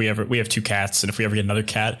that if we have two cats, and if we ever get another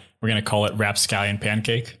cat, we're going to call it Rapscallion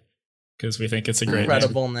Pancake, because we think it's a great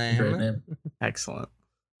incredible name. Great name. Excellent.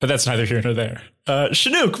 But that's neither here nor there.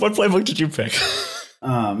 Chinook, what playbook did you pick?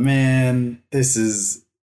 Oh man, this is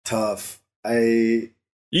tough. You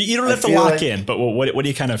don't have to lock in, but what do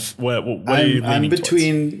you kind of what are you leaning I'm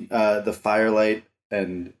between towards? The Firelight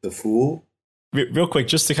and the Fool. Real quick,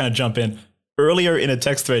 just to kind of jump in. Earlier in a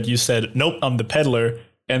text thread, you said, "Nope, I'm the peddler."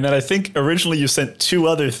 And then I think originally you sent two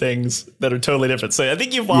other things that are totally different. So I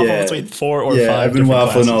think you've waffled between 4 or 5. Yeah, I've been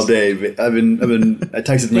waffling classes all day. I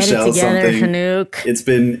texted Michelle together, something. Chinook. It's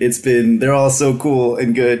been. They're all so cool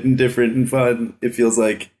and good and different and fun. It feels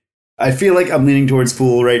like I feel like I'm leaning towards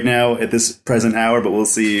Fool right now at this present hour, but we'll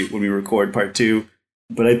see when we record part 2.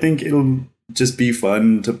 But I think it'll just be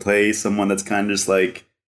fun to play someone that's kind of just like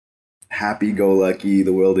happy-go-lucky.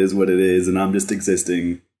 The world is what it is, and I'm just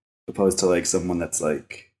existing. Opposed to like someone that's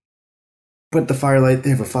like, but the Firelight,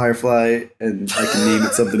 they have a firefly, and I can name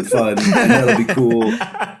it something fun, and that'll be cool.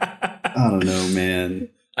 I don't know, man.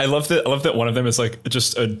 I love that one of them is like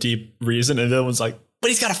just a deep reason, and the other one's like,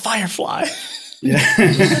 but he's got a firefly. Yeah.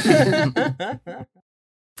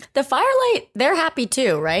 The Firelight, they're happy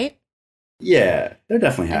too, right? Yeah, they're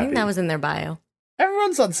definitely happy. I think that was in their bio.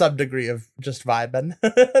 Everyone's on some degree of just vibing.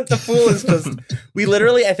 The Fool is just, we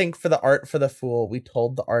literally, I think for the art for the Fool, we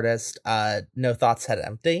told the artist, no thoughts, head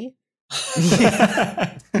empty.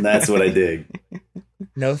 That's what I dig.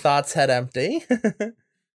 No thoughts, head empty.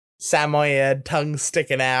 Samoyed, tongue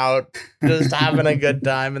sticking out, just having a good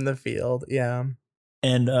time in the field. Yeah.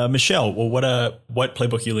 And Michelle, well, what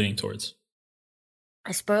playbook are you leaning towards?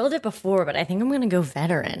 I spoiled it before, but I think I'm going to go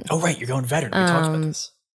veteran. Oh, right. You're going veteran. We talked about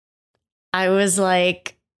this. I was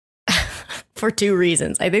like, for 2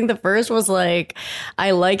 reasons. I think the first was like,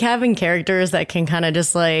 I like having characters that can kind of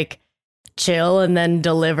just like chill and then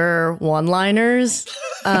deliver one-liners.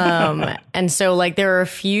 And so like there are a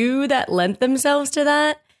few that lent themselves to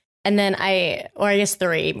that. And then I guess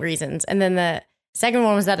 3 reasons. And then the second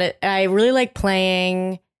one was that I really like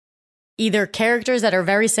playing either characters that are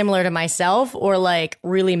very similar to myself or like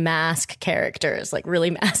really mask characters, like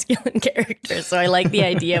really masculine characters. So I like the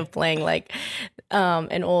idea of playing like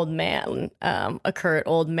an old man, a curt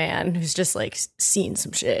old man who's just like seen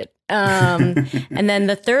some shit. And then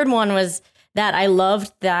the third one was that I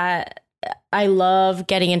love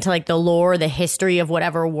getting into like the lore, the history of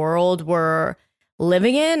whatever world we're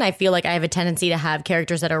living in. I feel like I have a tendency to have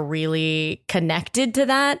characters that are really connected to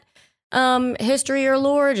that history or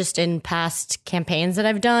lore, just in past campaigns that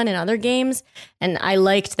I've done in other games. And I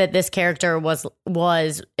liked that this character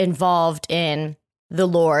was involved in the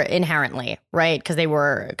lore inherently, right? Because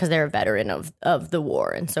they're a veteran of the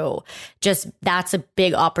war. And so just that's a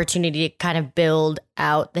big opportunity to kind of build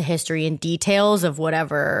out the history and details of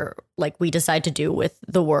whatever like we decide to do with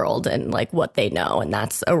the world and like what they know. And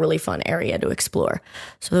that's a really fun area to explore.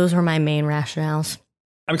 So those were my main rationales.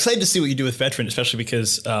 I'm excited to see what you do with Veteran, especially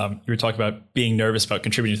because you were talking about being nervous about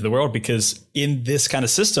contributing to the world, because in this kind of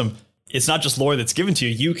system, it's not just lore that's given to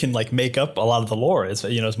you. You can like make up a lot of the lore as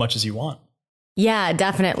much as you want. Yeah,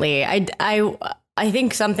 definitely. I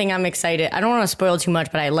think something I'm excited. I don't want to spoil too much,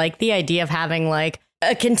 but I like the idea of having like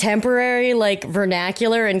a contemporary like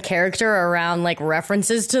vernacular and character around like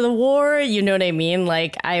references to the war. You know what I mean?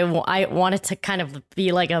 Like I want it to kind of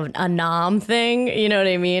be like a Nam thing. You know what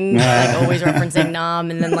I mean? Like always referencing Nam,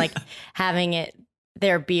 and then like having it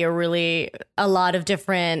there be a lot of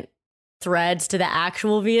different threads to the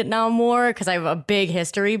actual Vietnam War, because I have a big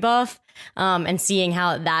history buff, and seeing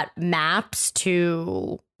how that maps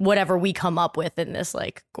to whatever we come up with in this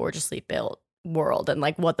like gorgeously built world and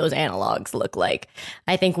like what those analogs look like,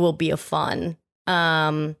 I think will be a fun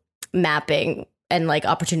mapping and like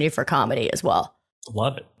opportunity for comedy as well.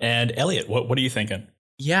 Love it. And Elliot, what are you thinking?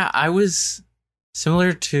 Yeah, I was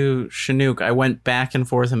similar to Chinook. I went back and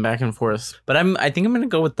forth, but I think I'm going to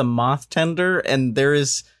go with the Moth Tender. And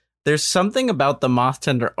there's something about the Moth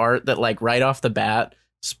Tender art that like right off the bat,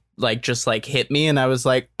 like just like hit me. And I was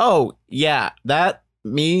like, oh yeah, that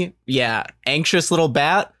me. Yeah. Anxious little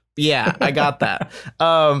bat. Yeah, I got that.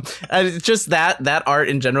 And it's just that art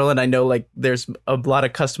in general. And I know like there's a lot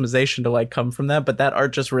of customization to like come from that, but that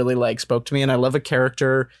art just really like spoke to me. And I love a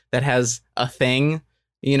character that has a thing,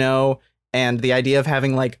 and the idea of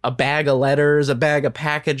having like a bag of letters, a bag of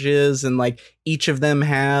packages, and like each of them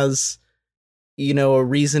has, a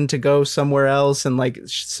reason to go somewhere else. And like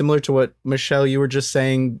similar to what Michelle, you were just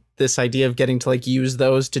saying, this idea of getting to like use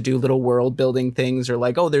those to do little world building things, or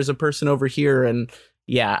like, oh, there's a person over here. And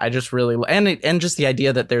yeah, I just really, and just the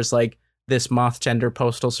idea that there's like this Moth Tender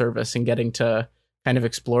postal service and getting to kind of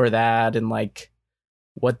explore that and like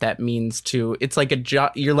what that means to, it's like a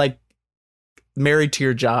job, you're like married to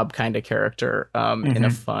your job kind of character in a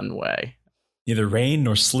fun way. Neither rain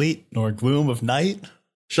nor sleet nor gloom of night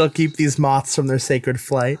shall keep these moths from their sacred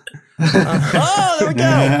flight. Oh, there we go.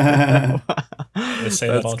 I say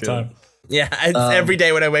that all the time. Yeah, it's every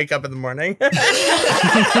day when I wake up in the morning.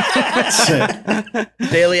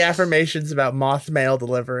 Daily affirmations about moth mail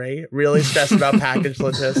delivery. Really stressed about package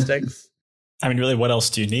logistics. I mean, really, what else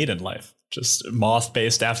do you need in life? Just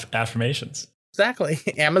moth-based affirmations. Exactly.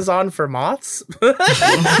 Amazon for moths.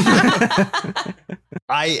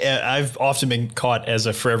 I've often been caught as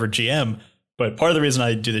a forever GM, but part of the reason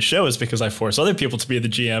I do the show is because I force other people to be the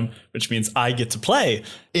GM, which means I get to play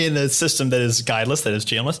in a system that is guideless, that is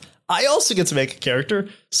GMless. I also get to make a character.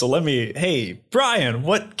 So hey, Brian,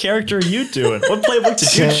 what character are you doing? What playbook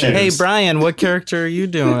did you choose? Hey, Brian, what character are you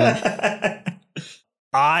doing?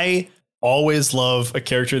 I always love a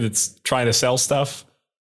character that's trying to sell stuff.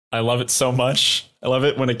 I love it so much. I love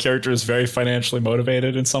it when a character is very financially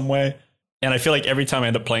motivated in some way. And I feel like every time I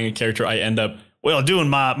end up playing a character, I end up doing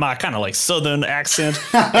my kind of like southern accent.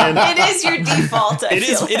 And it is your default. It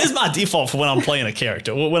is my default for when I'm playing a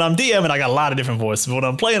character. When I'm DMing, I got a lot of different voices. But when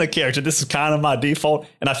I'm playing a character, this is kind of my default.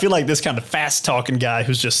 And I feel like this kind of fast talking guy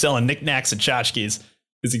who's just selling knickknacks and tchotchkes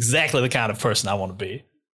is exactly the kind of person I want to be.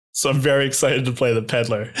 So I'm very excited to play the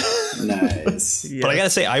peddler. Nice. Yes. But I gotta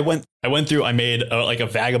say, I went through. I made like a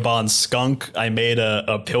vagabond skunk. I made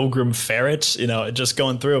a pilgrim ferret. Just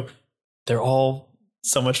going through. They're all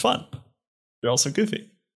so much fun. They're all so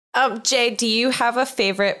goofy. Jay, do you have a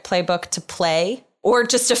favorite playbook to play, or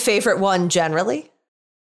just a favorite one generally?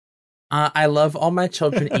 I love all my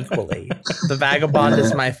children equally. The Vagabond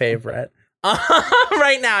is my favorite.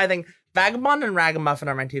 Right now, I think Vagabond and Ragamuffin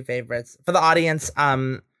are my two favorites. For the audience,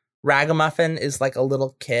 Ragamuffin is like a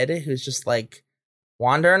little kid who's just like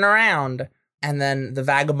wandering around. And then the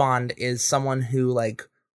Vagabond is someone who like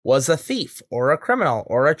was a thief or a criminal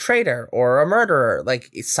or a traitor or a murderer,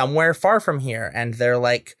 like somewhere far from here. And they're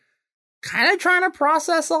like kind of trying to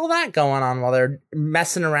process all that going on while they're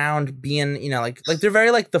messing around, being, like they're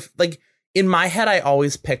very like in my head, I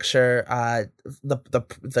always picture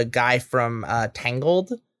the guy from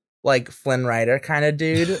Tangled, like Flynn Rider kind of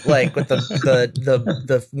dude, like with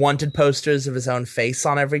the wanted posters of his own face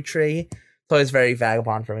on every tree. It's always very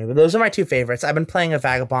Vagabond for me. But those are my two favorites. I've been playing a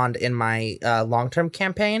Vagabond in my long-term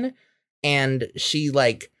campaign, and she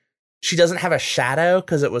doesn't have a shadow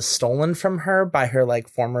because it was stolen from her by her like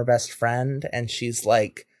former best friend, and she is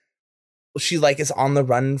on the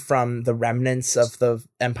run from the remnants of the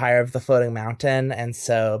Empire of the Floating Mountain, and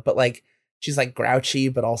so but like she's like grouchy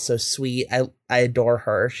but also sweet. I adore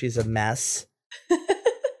her. She's a mess.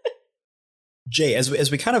 Jay,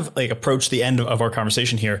 as we kind of like approach the end of our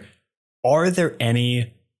conversation here, are there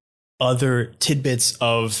any other tidbits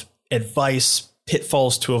of advice,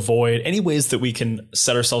 pitfalls to avoid, any ways that we can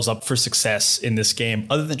set ourselves up for success in this game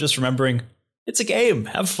other than just remembering it's a game,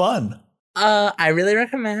 have fun? I really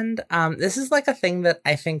recommend, this is like a thing that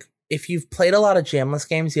I think if you've played a lot of GM-less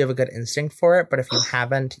games, you have a good instinct for it, but if you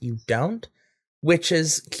haven't, you don't, which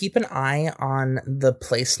is keep an eye on the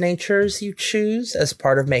place natures you choose as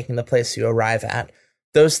part of making the place you arrive at.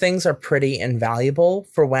 Those things are pretty invaluable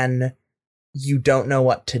for when you don't know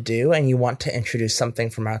what to do and you want to introduce something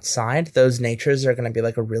from outside. Those natures are going to be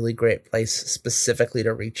like a really great place specifically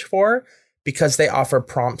to reach for, because they offer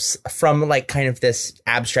prompts from like kind of this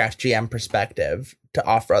abstract GM perspective to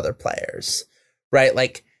offer other players, right?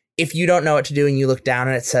 Like if you don't know what to do and you look down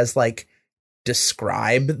and it says like,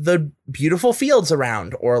 describe the beautiful fields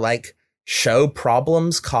around, or like show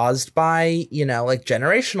problems caused by, like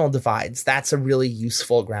generational divides, that's a really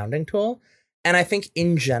useful grounding tool. And I think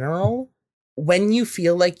in general, when you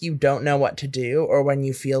feel like you don't know what to do, or when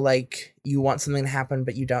you feel like you want something to happen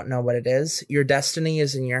but you don't know what it is, your destiny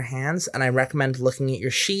is in your hands. And I recommend looking at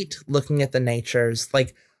your sheet, looking at the natures,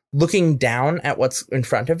 like looking down at what's in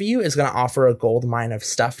front of you is going to offer a gold mine of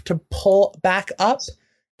stuff to pull back up.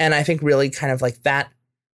 And I think really kind of like that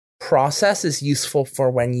process is useful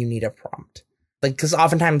for when you need a prompt. Like, because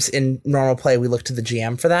oftentimes in normal play, we look to the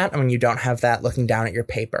GM for that. And when you don't have that, looking down at your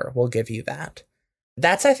paper will give you that.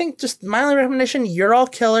 That's, I think, just my only recommendation. You're all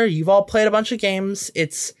killer. You've all played a bunch of games.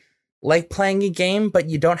 It's like playing a game, but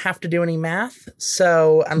you don't have to do any math.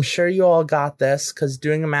 So I'm sure you all got this, because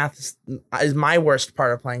doing a math is my worst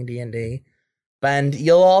part of playing D&D. And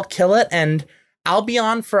you'll all kill it. And I'll be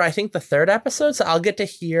on for, I think, the third episode, so I'll get to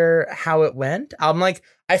hear how it went.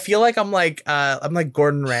 I feel like I'm like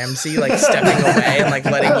Gordon Ramsay, like stepping away and like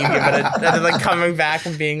letting you give it and then like coming back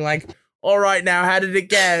and being like, all right, now, how did it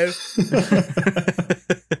go?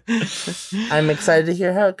 I'm excited to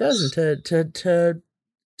hear how it goes and to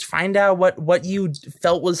find out what you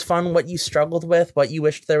felt was fun, what you struggled with, what you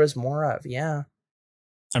wished there was more of. Yeah.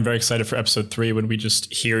 I'm very excited for episode 3 when we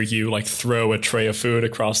just hear you like throw a tray of food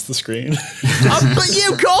across the screen. But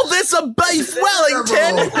you call this a beef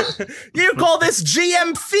Wellington? You call this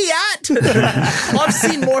GM Fiat? I've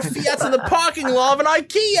seen more Fiats in the parking lot of an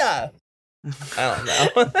IKEA. I don't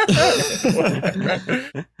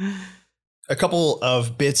know. A couple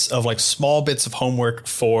of bits of like small bits of homework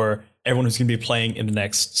for everyone who's going to be playing in the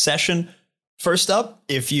next session. First up,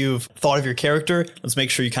 if you've thought of your character, let's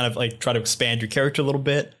make sure you kind of like try to expand your character a little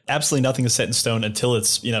bit. Absolutely nothing is set in stone until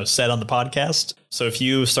it's, said on the podcast. So if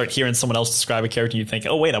you start hearing someone else describe a character and you think,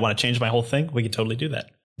 oh, wait, I want to change my whole thing, we can totally do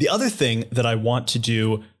that. The other thing that I want to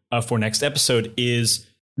do for next episode is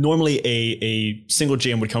normally a single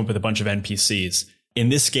GM would come up with a bunch of NPCs. In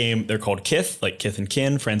this game, they're called Kith, like kith and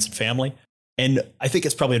kin, friends and family. And I think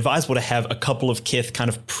it's probably advisable to have a couple of Kith kind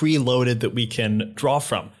of preloaded that we can draw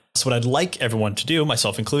from. So what I'd like everyone to do,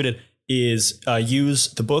 myself included, is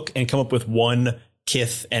use the book and come up with one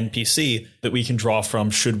Kith NPC that we can draw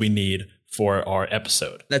from should we need for our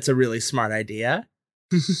episode. That's a really smart idea.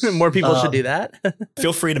 More people should do that.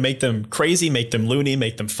 Feel free to make them crazy, make them loony,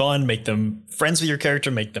 make them fun, make them friends with your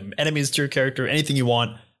character, make them enemies to your character, anything you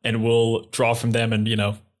want, and we'll draw from them and,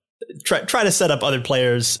 try to set up other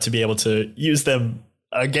players to be able to use them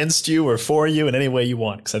against you or for you in any way you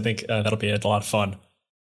want, because I think that'll be a lot of fun.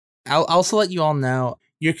 I'll also let you all know,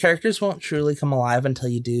 your characters won't truly come alive until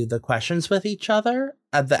you do the questions with each other,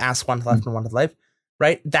 the ask one to left and one to life,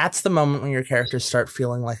 right? That's the moment when your characters start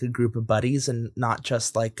feeling like a group of buddies and not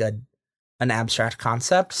just like an abstract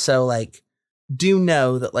concept. So like, do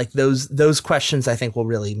know that like those questions I think will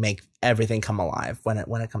really make everything come alive when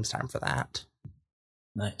it comes time for that.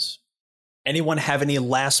 Nice. Anyone have any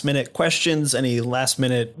last minute questions, any last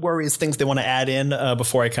minute worries, things they want to add in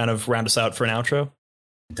before I kind of round us out for an outro?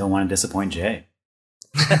 Don't want to disappoint Jay.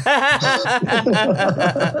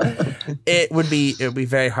 It would be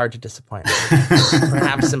very hard to disappoint.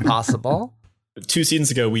 Perhaps impossible. 2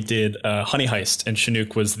 seasons ago, we did Honey Heist, and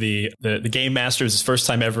Chinook was the game master. It was his first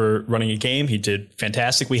time ever running a game. He did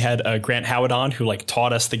fantastic. We had Grant Howard on, who like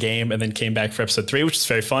taught us the game and then came back for episode 3, which is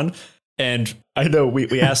very fun. And I know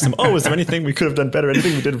we asked him, oh, is there anything we could have done better?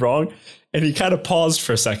 Anything we did wrong? And he kind of paused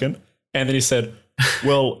for a second. And then he said,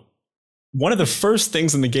 well, one of the first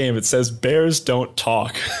things in the game, it says bears don't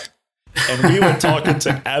talk. And we were talking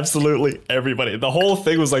to absolutely everybody. The whole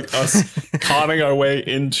thing was like us conning our way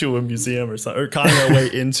into a museum or something, or conning our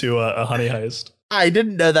way into a Honey Heist. I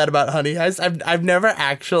didn't know that about Honey Heist. I've never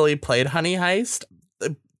actually played Honey Heist,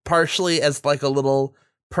 partially as like a little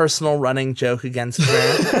personal running joke against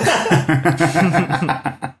Grant.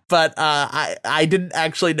 But I didn't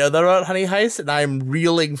actually know that about Honey Heist, and I'm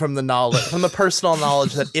reeling from the personal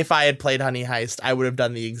knowledge that if I had played Honey Heist, I would have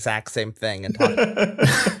done the exact same thing and taught it.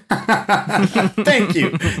 Thank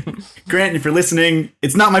you. Grant, if you're listening,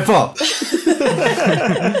 it's not my fault.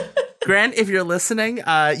 Grant, if you're listening,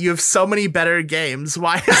 you have so many better games.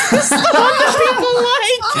 Why is this the one that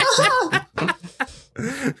people like?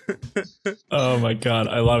 Oh my God,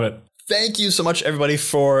 I love it. Thank you so much, everybody,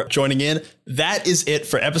 for joining in. That is it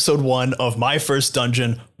for episode 1 of My First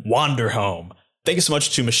Dungeon, Wanderhome. Thank you so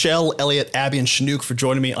much to Michelle, Elliot, Abby, and Chinook for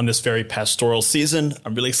joining me on this very pastoral season.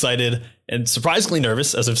 I'm really excited and surprisingly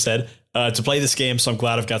nervous, as I've said, to play this game, so I'm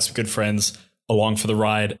glad I've got some good friends along for the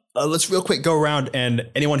ride. Let's real quick go around, and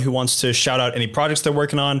anyone who wants to shout out any projects they're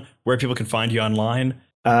working on, where people can find you online.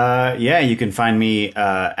 Yeah, you can find me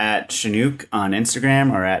at Chinook on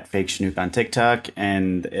Instagram or at Fake Chinook on TikTok.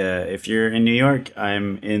 And if you're in New York,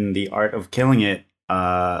 I'm in the Art of Killing It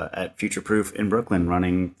at Future Proof in Brooklyn,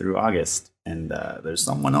 running through August. And there's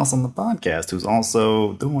someone else on the podcast who's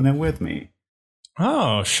also doing it with me.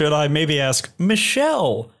 Oh, should I maybe ask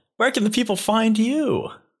Michelle, where can the people find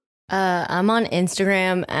you? I'm on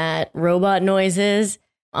Instagram at Robot Noises.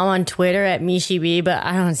 I'm on Twitter at MishiB, but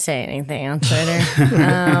I don't say anything on Twitter.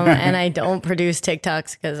 And I don't produce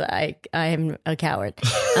TikToks because I am a coward.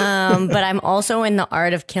 But I'm also in the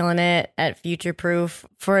Art of Killing It at Future Proof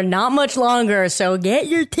for not much longer. So get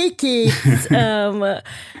your tickets. Yeah,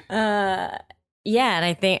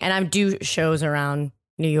 and I do shows around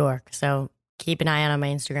New York. So keep an eye out on my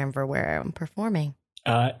Instagram for where I'm performing.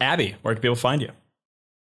 Abby, where can people find you?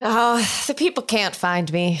 Oh, the people can't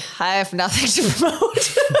find me. I have nothing to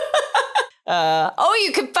promote.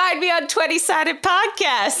 You can find me on 20-Sided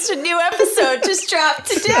Podcast. A new episode just dropped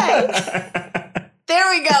today. There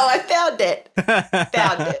we go. I found it.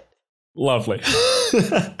 Lovely.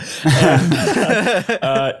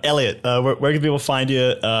 Elliot, where can people find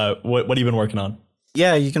you? What have you been working on?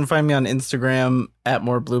 Yeah, you can find me on Instagram at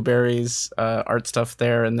More Blueberries, art stuff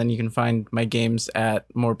there. And then you can find my games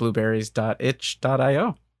at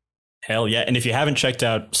moreblueberries.itch.io. Hell yeah. And if you haven't checked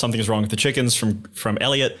out Something's Wrong with the Chickens from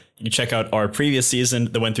Elliot, you can check out our previous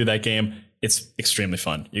season that went through that game. It's extremely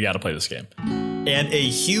fun. You got to play this game. And a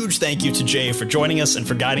huge thank you to Jay for joining us and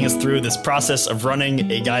for guiding us through this process of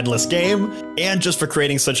running a guideless game, and just for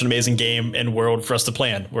creating such an amazing game and world for us to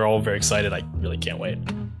play in. We're all very excited. I really can't wait.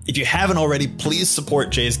 If you haven't already, please support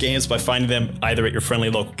Jay's games by finding them either at your friendly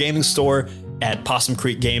local gaming store, at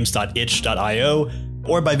possumcreekgames.itch.io,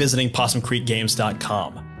 or by visiting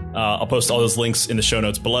possumcreekgames.com. I'll post all those links in the show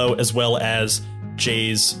notes below, as well as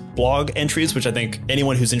Jay's blog entries, which I think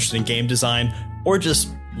anyone who's interested in game design or just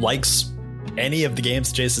likes any of the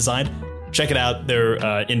games Jay's designed, check it out. They're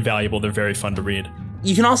invaluable. They're very fun to read.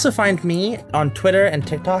 You can also find me on Twitter and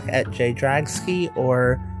TikTok at jdragsky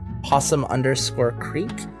or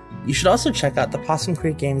possum_creek. You should also check out the Possum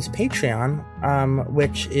Creek Games Patreon,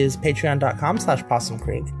 which is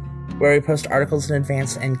patreon.com/possumcreek, where we post articles in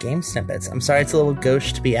advance and game snippets. I'm sorry it's a little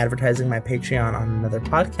gauche to be advertising my Patreon on another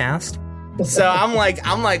podcast. So I'm like,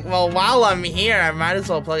 well, while I'm here, I might as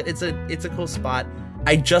well plug it. It's a cool spot.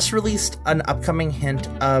 I just released an upcoming hint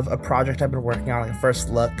of a project I've been working on, like a first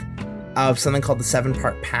look of something called the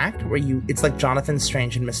 7-Part Pact, where it's like Jonathan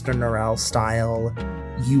Strange and Mr. Norrell style.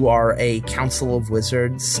 You are a council of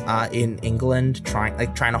wizards in England trying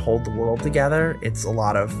to hold the world together. It's a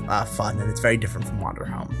lot of fun, and it's very different from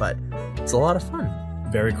Wanderhome, but it's a lot of fun.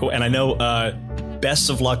 Very cool. And I know best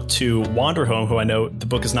of luck to Wanderhome, who I know the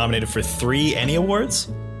book is nominated for 3 Annie Awards,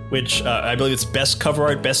 which I believe it's best cover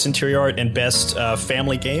art, best interior art, and best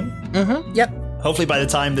family game. Mm-hmm. Yep. Hopefully by the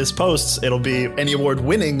time this posts, it'll be Annie Award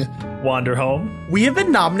winning Wanderhome. We have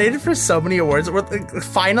been nominated for so many awards. We're like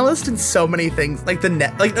finalists in so many things. Like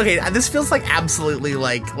okay, this feels like absolutely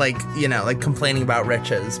like complaining about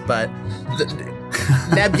riches, but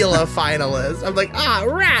Nebula finalist. I'm like,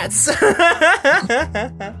 rats.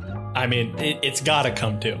 I mean, it's gotta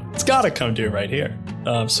come to. It's gotta come to right here.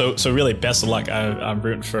 So really, best of luck. I'm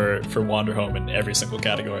rooting for Wanderhome in every single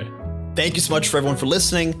category. Thank you so much for everyone for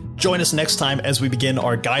listening. Join us next time as we begin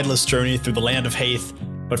our guideless journey through the land of Haith.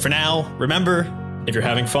 But for now, remember, if you're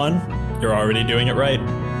having fun, you're already doing it right.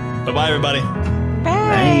 Bye-bye, everybody.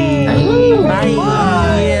 Bye.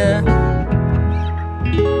 Bye.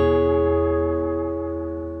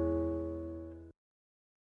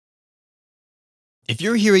 If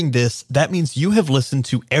you're hearing this, that means you have listened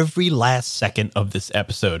to every last second of this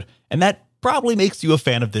episode, and that probably makes you a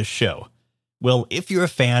fan of this show. Well, if you're a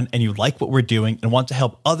fan and you like what we're doing and want to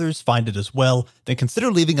help others find it as well, then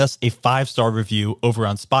consider leaving us a 5-star review over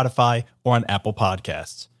on Spotify or on Apple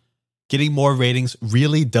Podcasts. Getting more ratings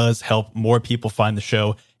really does help more people find the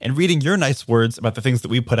show, and reading your nice words about the things that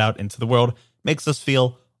we put out into the world makes us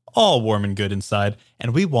feel all warm and good inside,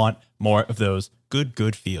 and we want more of those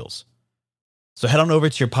good feels. So head on over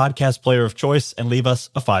to your podcast player of choice and leave us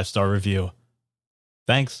a 5-star review.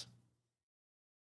 Thanks.